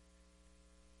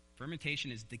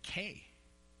 Fermentation is decay.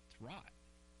 It's rot.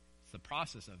 It's the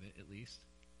process of it, at least.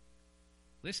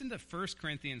 Listen to 1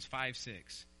 Corinthians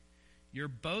 5:6. Your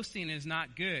boasting is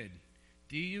not good.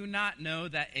 Do you not know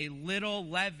that a little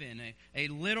leaven, a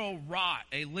little rot,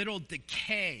 a little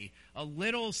decay, a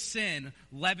little sin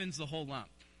leavens the whole lump?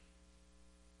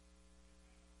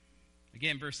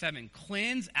 Again, verse 7,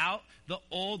 cleanse out the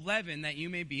old leaven that you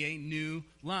may be a new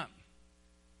lump.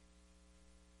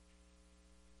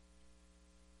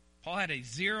 Paul had a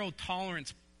zero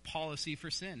tolerance policy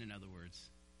for sin, in other words.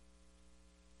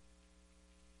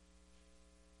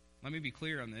 Let me be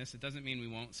clear on this. It doesn't mean we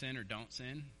won't sin or don't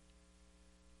sin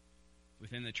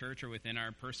within the church or within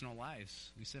our personal lives.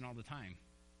 We sin all the time.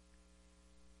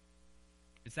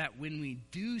 It's that when we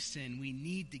do sin, we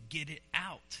need to get it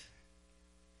out.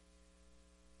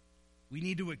 We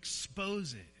need to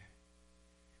expose it.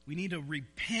 We need to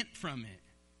repent from it.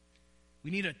 We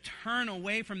need to turn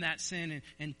away from that sin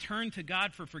and turn to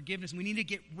God for forgiveness. We need to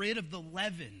get rid of the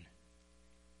leaven.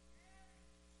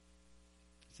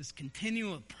 It's this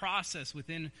continual process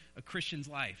within a Christian's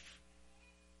life.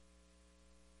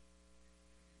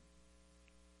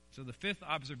 So the fifth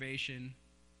observation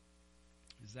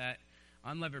is that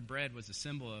unleavened bread was a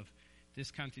symbol of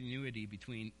discontinuity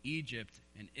between Egypt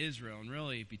and Israel, and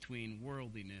really between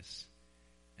worldliness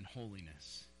and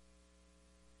holiness.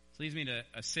 This leads me to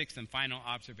a sixth and final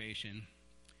observation.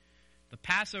 The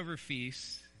Passover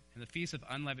feast and the Feast of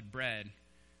Unleavened Bread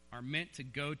are meant to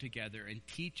go together and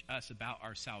teach us about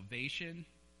our salvation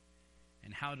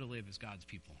and how to live as God's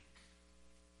people.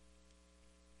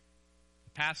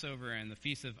 The Passover and the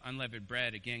Feast of Unleavened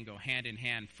Bread, again, go hand in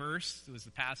hand. First, it was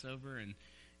the Passover,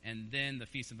 and then the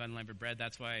Feast of Unleavened Bread.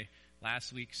 That's why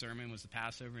last week's sermon was the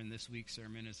Passover, and this week's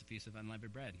sermon is the Feast of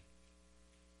Unleavened Bread.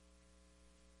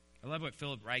 I love what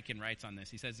Philip Ryken writes on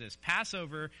this. He says this: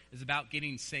 Passover is about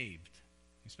getting saved.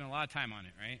 We spent a lot of time on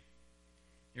it, right?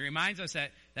 It reminds us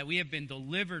that we have been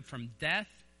delivered from death,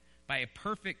 by a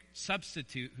perfect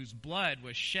substitute whose blood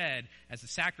was shed as a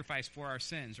sacrifice for our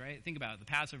sins, right? Think about it. The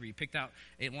Passover, you picked out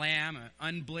a lamb, an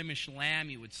unblemished lamb.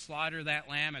 You would slaughter that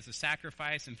lamb as a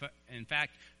sacrifice. In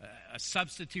fact, a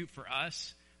substitute for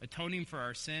us, atoning for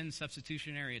our sins,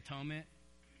 substitutionary atonement.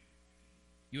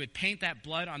 You would paint that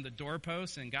blood on the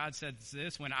doorpost, and God says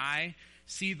this, when I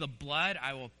see the blood,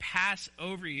 I will pass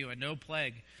over you, and no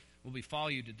plague will befall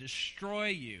you to destroy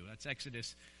you. That's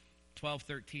Exodus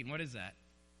 12:13. What is that?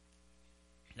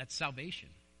 That's salvation.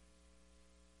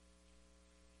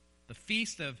 The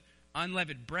Feast of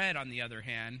Unleavened Bread, on the other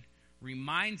hand,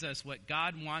 reminds us what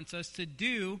God wants us to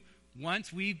do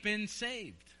once we've been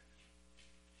saved.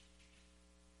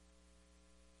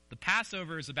 The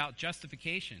Passover is about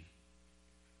justification.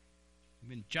 We've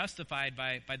been justified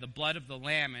by the blood of the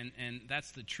Lamb, and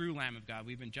that's the true Lamb of God.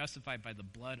 We've been justified by the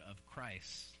blood of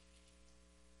Christ.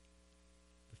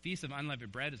 The Feast of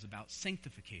Unleavened Bread is about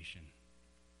sanctification.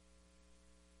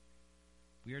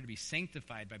 We are to be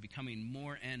sanctified by becoming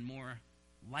more and more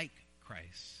like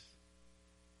Christ.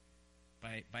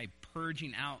 By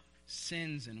purging out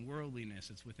sins and worldliness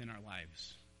that's within our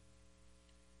lives.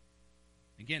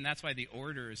 Again, that's why the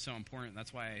order is so important.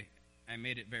 That's why I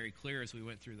made it very clear as we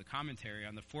went through the commentary.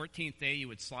 On the 14th day, you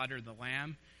would slaughter the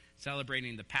lamb,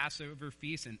 celebrating the Passover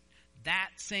feast. And that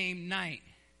same night,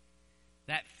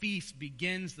 that feast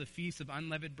begins the Feast of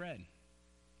Unleavened Bread.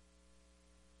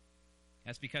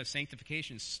 That's because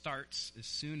sanctification starts as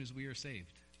soon as we are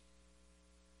saved.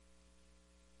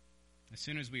 As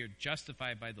soon as we are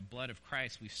justified by the blood of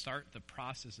Christ, we start the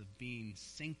process of being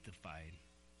sanctified.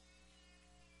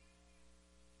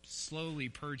 Slowly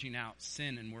purging out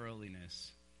sin and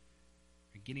worldliness.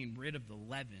 Getting rid of the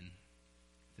leaven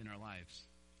within our lives.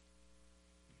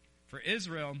 For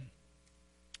Israel,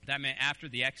 that meant after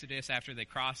the Exodus, after they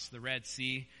crossed the Red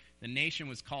Sea, the nation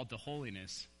was called to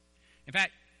holiness. In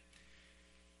fact,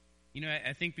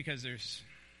 I think because there's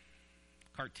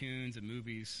cartoons and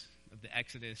movies of the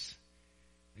Exodus,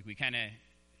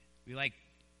 we like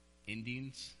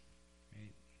endings,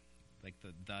 right? Like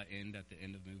the end at the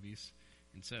end of movies.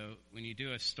 And so when you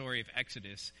do a story of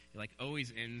Exodus, it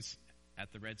always ends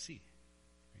at the Red Sea.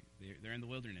 Right? They're in the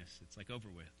wilderness. It's over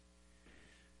with.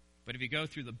 But if you go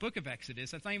through the book of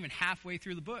Exodus, that's not even halfway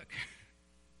through the book.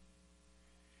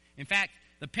 In fact,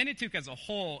 the Pentateuch as a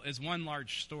whole is one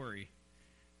large story.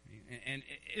 And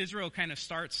Israel kind of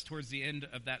starts towards the end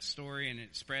of that story, and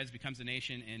it spreads, becomes a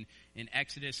nation in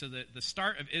Exodus. So the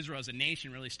start of Israel as a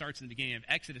nation really starts in the beginning of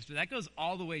Exodus. But that goes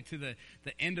all the way to the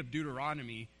end of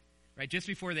Deuteronomy, right, just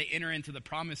before they enter into the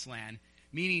promised land,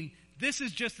 meaning this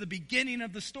is just the beginning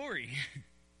of the story,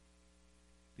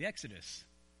 the Exodus.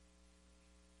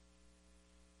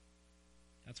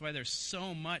 That's why there's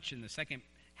so much in the second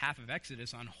half of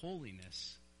Exodus on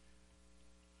holiness,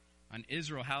 on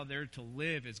Israel, how they're to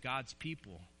live as God's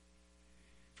people.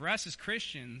 For us as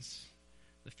Christians,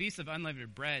 the Feast of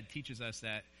Unleavened Bread teaches us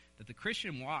that the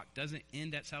Christian walk doesn't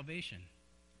end at salvation.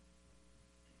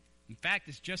 In fact,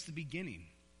 it's just the beginning.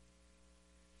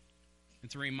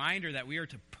 It's a reminder that we are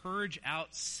to purge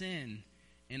out sin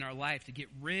in our life, to get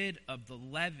rid of the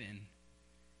leaven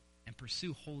and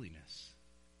pursue holiness,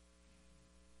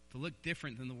 to look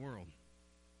different than the world.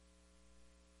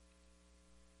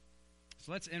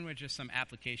 So let's end with just some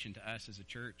application to us as a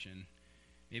church and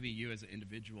maybe you as an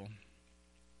individual.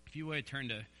 If you would, turn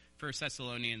to 1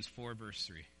 Thessalonians 4, verse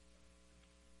 3.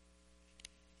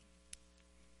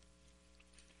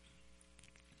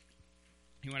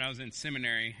 When I was in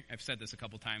seminary, I've said this a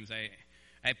couple times,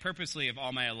 I purposely, of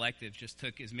all my electives, just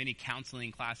took as many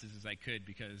counseling classes as I could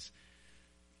because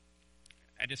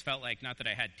I just felt like, not that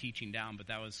I had teaching down, but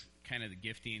that was kind of the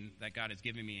gifting that God has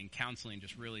given me, and counseling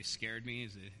just really scared me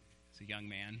as a young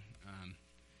man.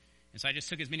 And so I just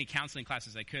took as many counseling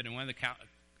classes as I could, and one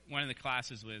of the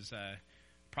classes was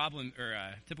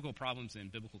typical problems in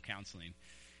biblical counseling.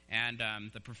 And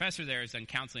the professor there has done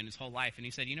counseling his whole life, and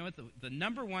he said, you know what, the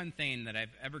number one thing that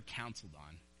I've ever counseled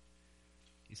on,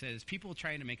 he said, is people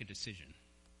trying to make a decision.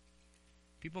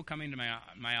 People coming to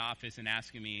my office and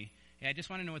asking me, hey, I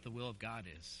just want to know what the will of God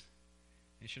is.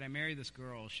 And should I marry this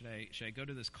girl? Should I go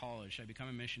to this college? Should I become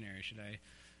a missionary? Should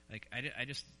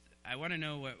I want to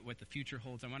know what the future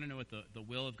holds. I want to know what the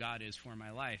will of God is for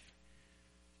my life.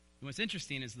 And what's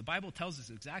interesting is the Bible tells us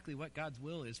exactly what God's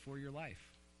will is for your life.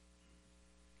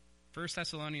 1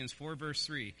 Thessalonians 4, verse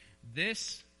 3.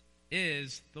 This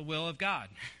is the will of God.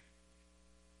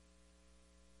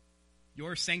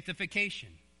 Your sanctification.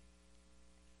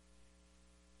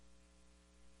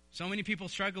 So many people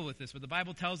struggle with this, but the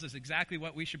Bible tells us exactly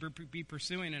what we should be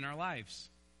pursuing in our lives.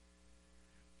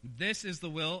 This is the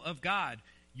will of God.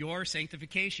 your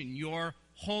sanctification, your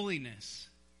holiness.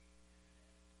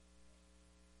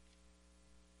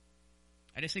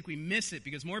 I just think we miss it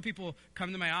because more people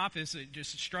come to my office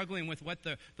just struggling with what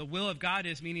the will of God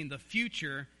is, meaning the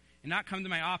future, and not come to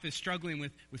my office struggling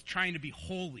with trying to be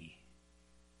holy.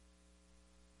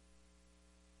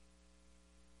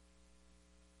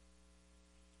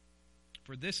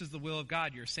 For this is the will of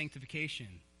God, your sanctification,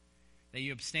 that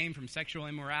you abstain from sexual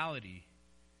immorality,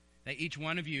 that each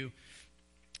one of you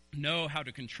know how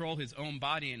to control his own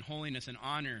body in holiness and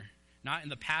honor, not in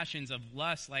the passions of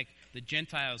lust like the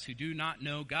Gentiles who do not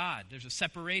know God. There's a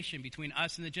separation between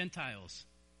us and the Gentiles.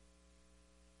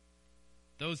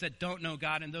 Those that don't know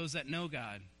God and those that know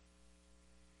God.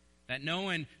 That no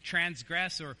one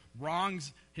transgress or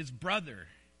wrongs his brother,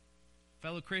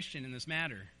 fellow Christian, in this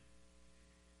matter.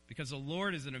 Because the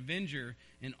Lord is an avenger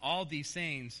in all these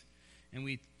things. And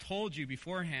we told you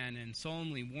beforehand and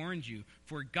solemnly warned you.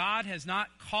 For God has not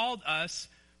called us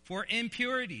for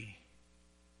impurity,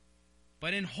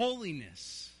 but in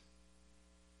holiness.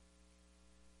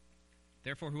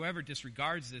 Therefore, whoever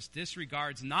disregards this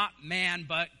disregards not man,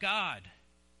 but God,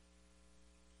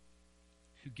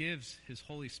 who gives his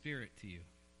Holy Spirit to you.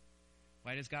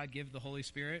 Why does God give the Holy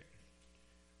Spirit?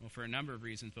 Well, for a number of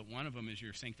reasons, but one of them is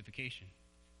your sanctification,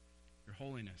 your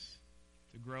holiness,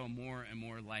 to grow more and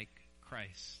more like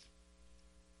Christ.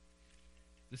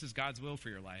 This is God's will for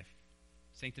your life.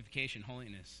 Sanctification,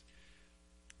 holiness.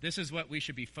 This is what we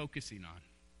should be focusing on.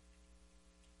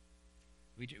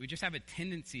 We just have a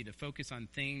tendency to focus on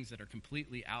things that are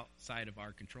completely outside of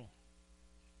our control.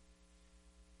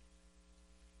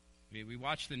 We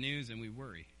watch the news and we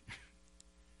worry.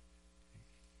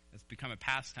 That's become a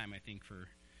pastime, I think, for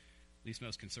at least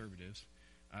most conservatives.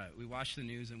 We watch the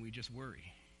news and we just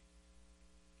worry.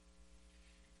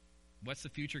 What's the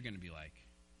future going to be like?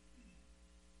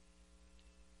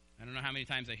 I don't know how many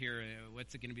times I hear,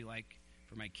 what's it going to be like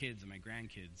for my kids and my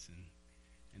grandkids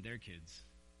and their kids?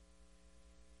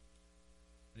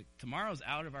 Tomorrow's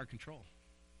out of our control.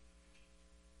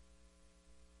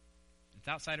 It's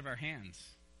outside of our hands.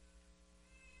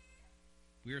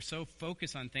 We are so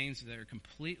focused on things that are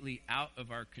completely out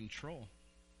of our control.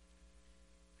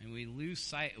 And we lose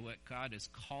sight of what God has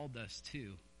called us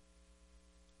to.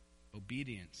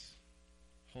 Obedience,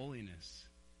 holiness,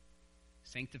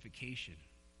 sanctification.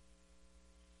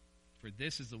 For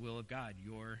this is the will of God,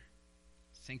 your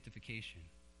sanctification.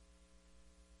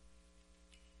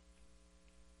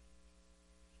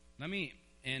 Let me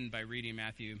end by reading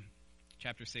Matthew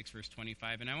chapter 6, verse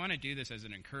 25. And I want to do this as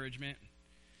an encouragement.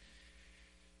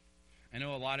 I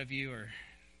know a lot of you are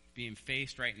being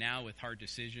faced right now with hard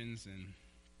decisions, and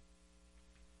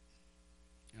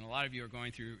a lot of you are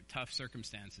going through tough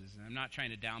circumstances. And I'm not trying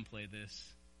to downplay this.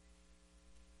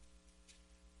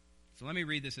 So let me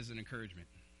read this as an encouragement.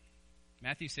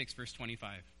 Matthew 6, verse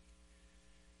 25.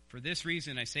 For this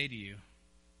reason I say to you,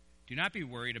 do not be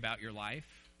worried about your life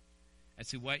as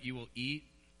to what you will eat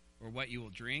or what you will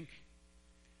drink,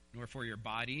 nor for your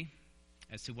body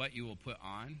as to what you will put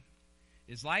on.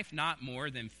 Is life not more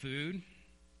than food,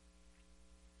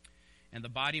 and the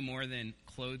body more than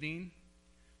clothing?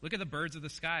 Look at the birds of the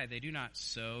sky. They do not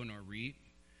sow nor reap,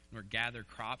 nor gather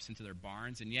crops into their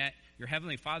barns, and yet your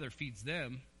heavenly Father feeds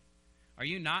them. Are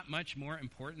you not much more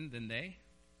important than they?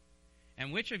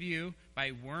 And which of you,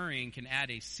 by worrying, can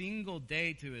add a single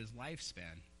day to his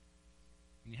lifespan?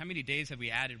 I mean, how many days have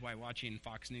we added by watching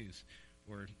Fox News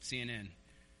or CNN?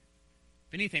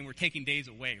 If anything, we're taking days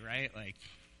away, right? Like,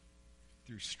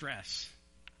 through stress.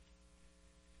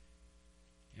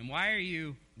 And why are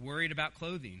you worried about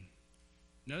clothing?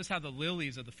 Notice how the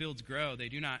lilies of the fields grow. They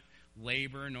do not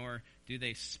labor, nor do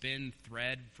they spin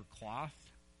thread for cloth.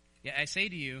 Yet I say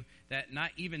to you that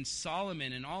not even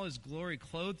Solomon in all his glory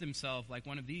clothed himself like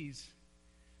one of these.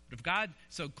 But if God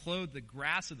so clothed the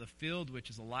grass of the field, which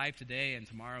is alive today and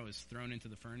tomorrow is thrown into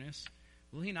the furnace,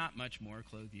 will he not much more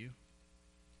clothe you?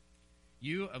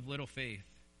 You of little faith.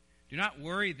 Do not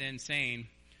worry then, saying,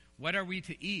 what are we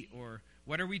to eat, or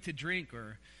what are we to drink,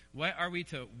 or what are we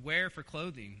to wear for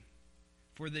clothing?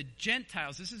 For the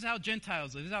Gentiles, this is how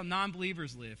Gentiles live, this is how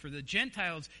non-believers live. For the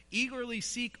Gentiles eagerly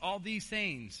seek all these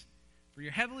things. For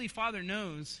your heavenly Father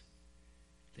knows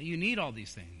that you need all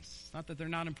these things. It's not that they're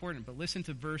not important, but listen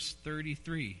to verse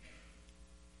 33.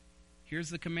 Here's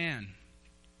the command.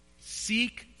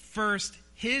 Seek first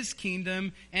his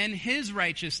kingdom and his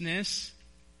righteousness,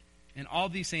 and all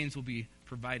these things will be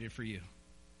provided for you.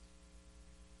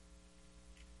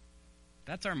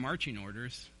 That's our marching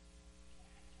orders.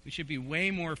 We should be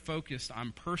way more focused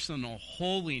on personal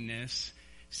holiness,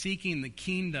 seeking the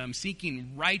kingdom,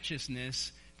 seeking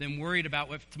righteousness, than worried about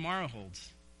what tomorrow holds.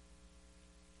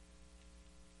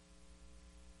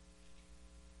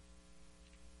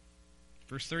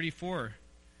 Verse 34,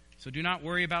 so do not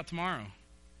worry about tomorrow,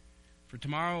 for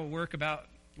tomorrow will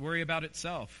worry about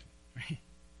itself. Right?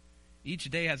 Each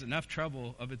day has enough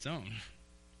trouble of its own.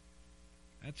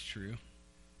 That's true.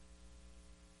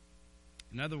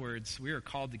 In other words, we are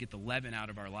called to get the leaven out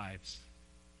of our lives.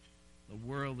 The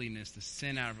worldliness, the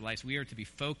sin out of our lives. We are to be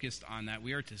focused on that.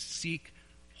 We are to seek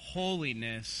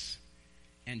holiness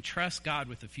and trust God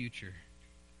with the future.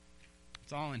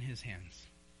 It's all in his hands.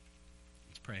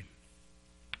 Let's pray.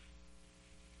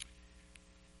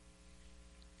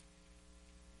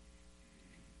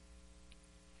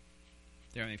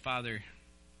 Dear Heavenly Father,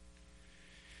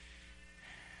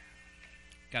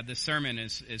 God, this sermon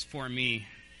is for me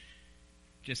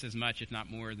just as much, if not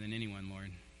more, than anyone, Lord.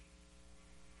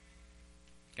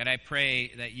 God, I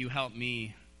pray that you help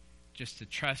me just to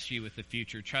trust you with the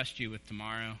future, trust you with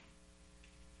tomorrow,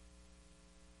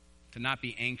 to not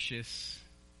be anxious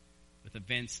with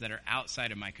events that are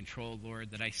outside of my control,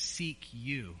 Lord, that I seek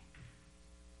you,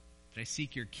 that I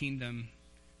seek your kingdom,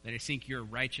 that I seek your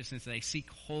righteousness, that I seek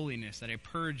holiness, that I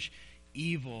purge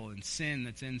evil and sin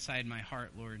that's inside my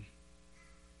heart, Lord.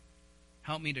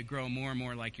 Help me to grow more and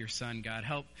more like your Son, God.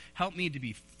 Help me to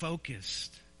be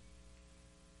focused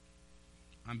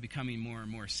on becoming more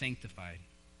and more sanctified.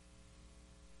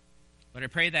 But I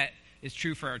pray that is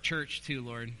true for our church too,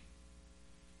 Lord.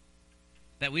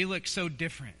 That we look so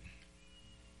different.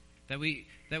 That we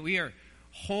are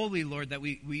holy, Lord, that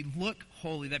we look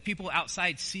holy, that people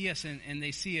outside see us and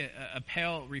they see a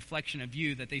pale reflection of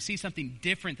you, that they see something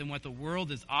different than what the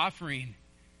world is offering,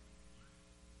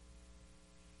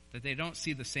 that they don't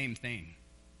see the same thing.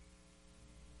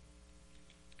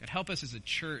 God, help us as a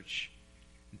church,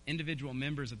 individual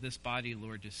members of this body,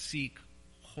 Lord, to seek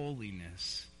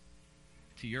holiness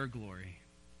to your glory.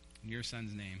 In your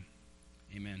Son's name,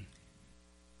 amen.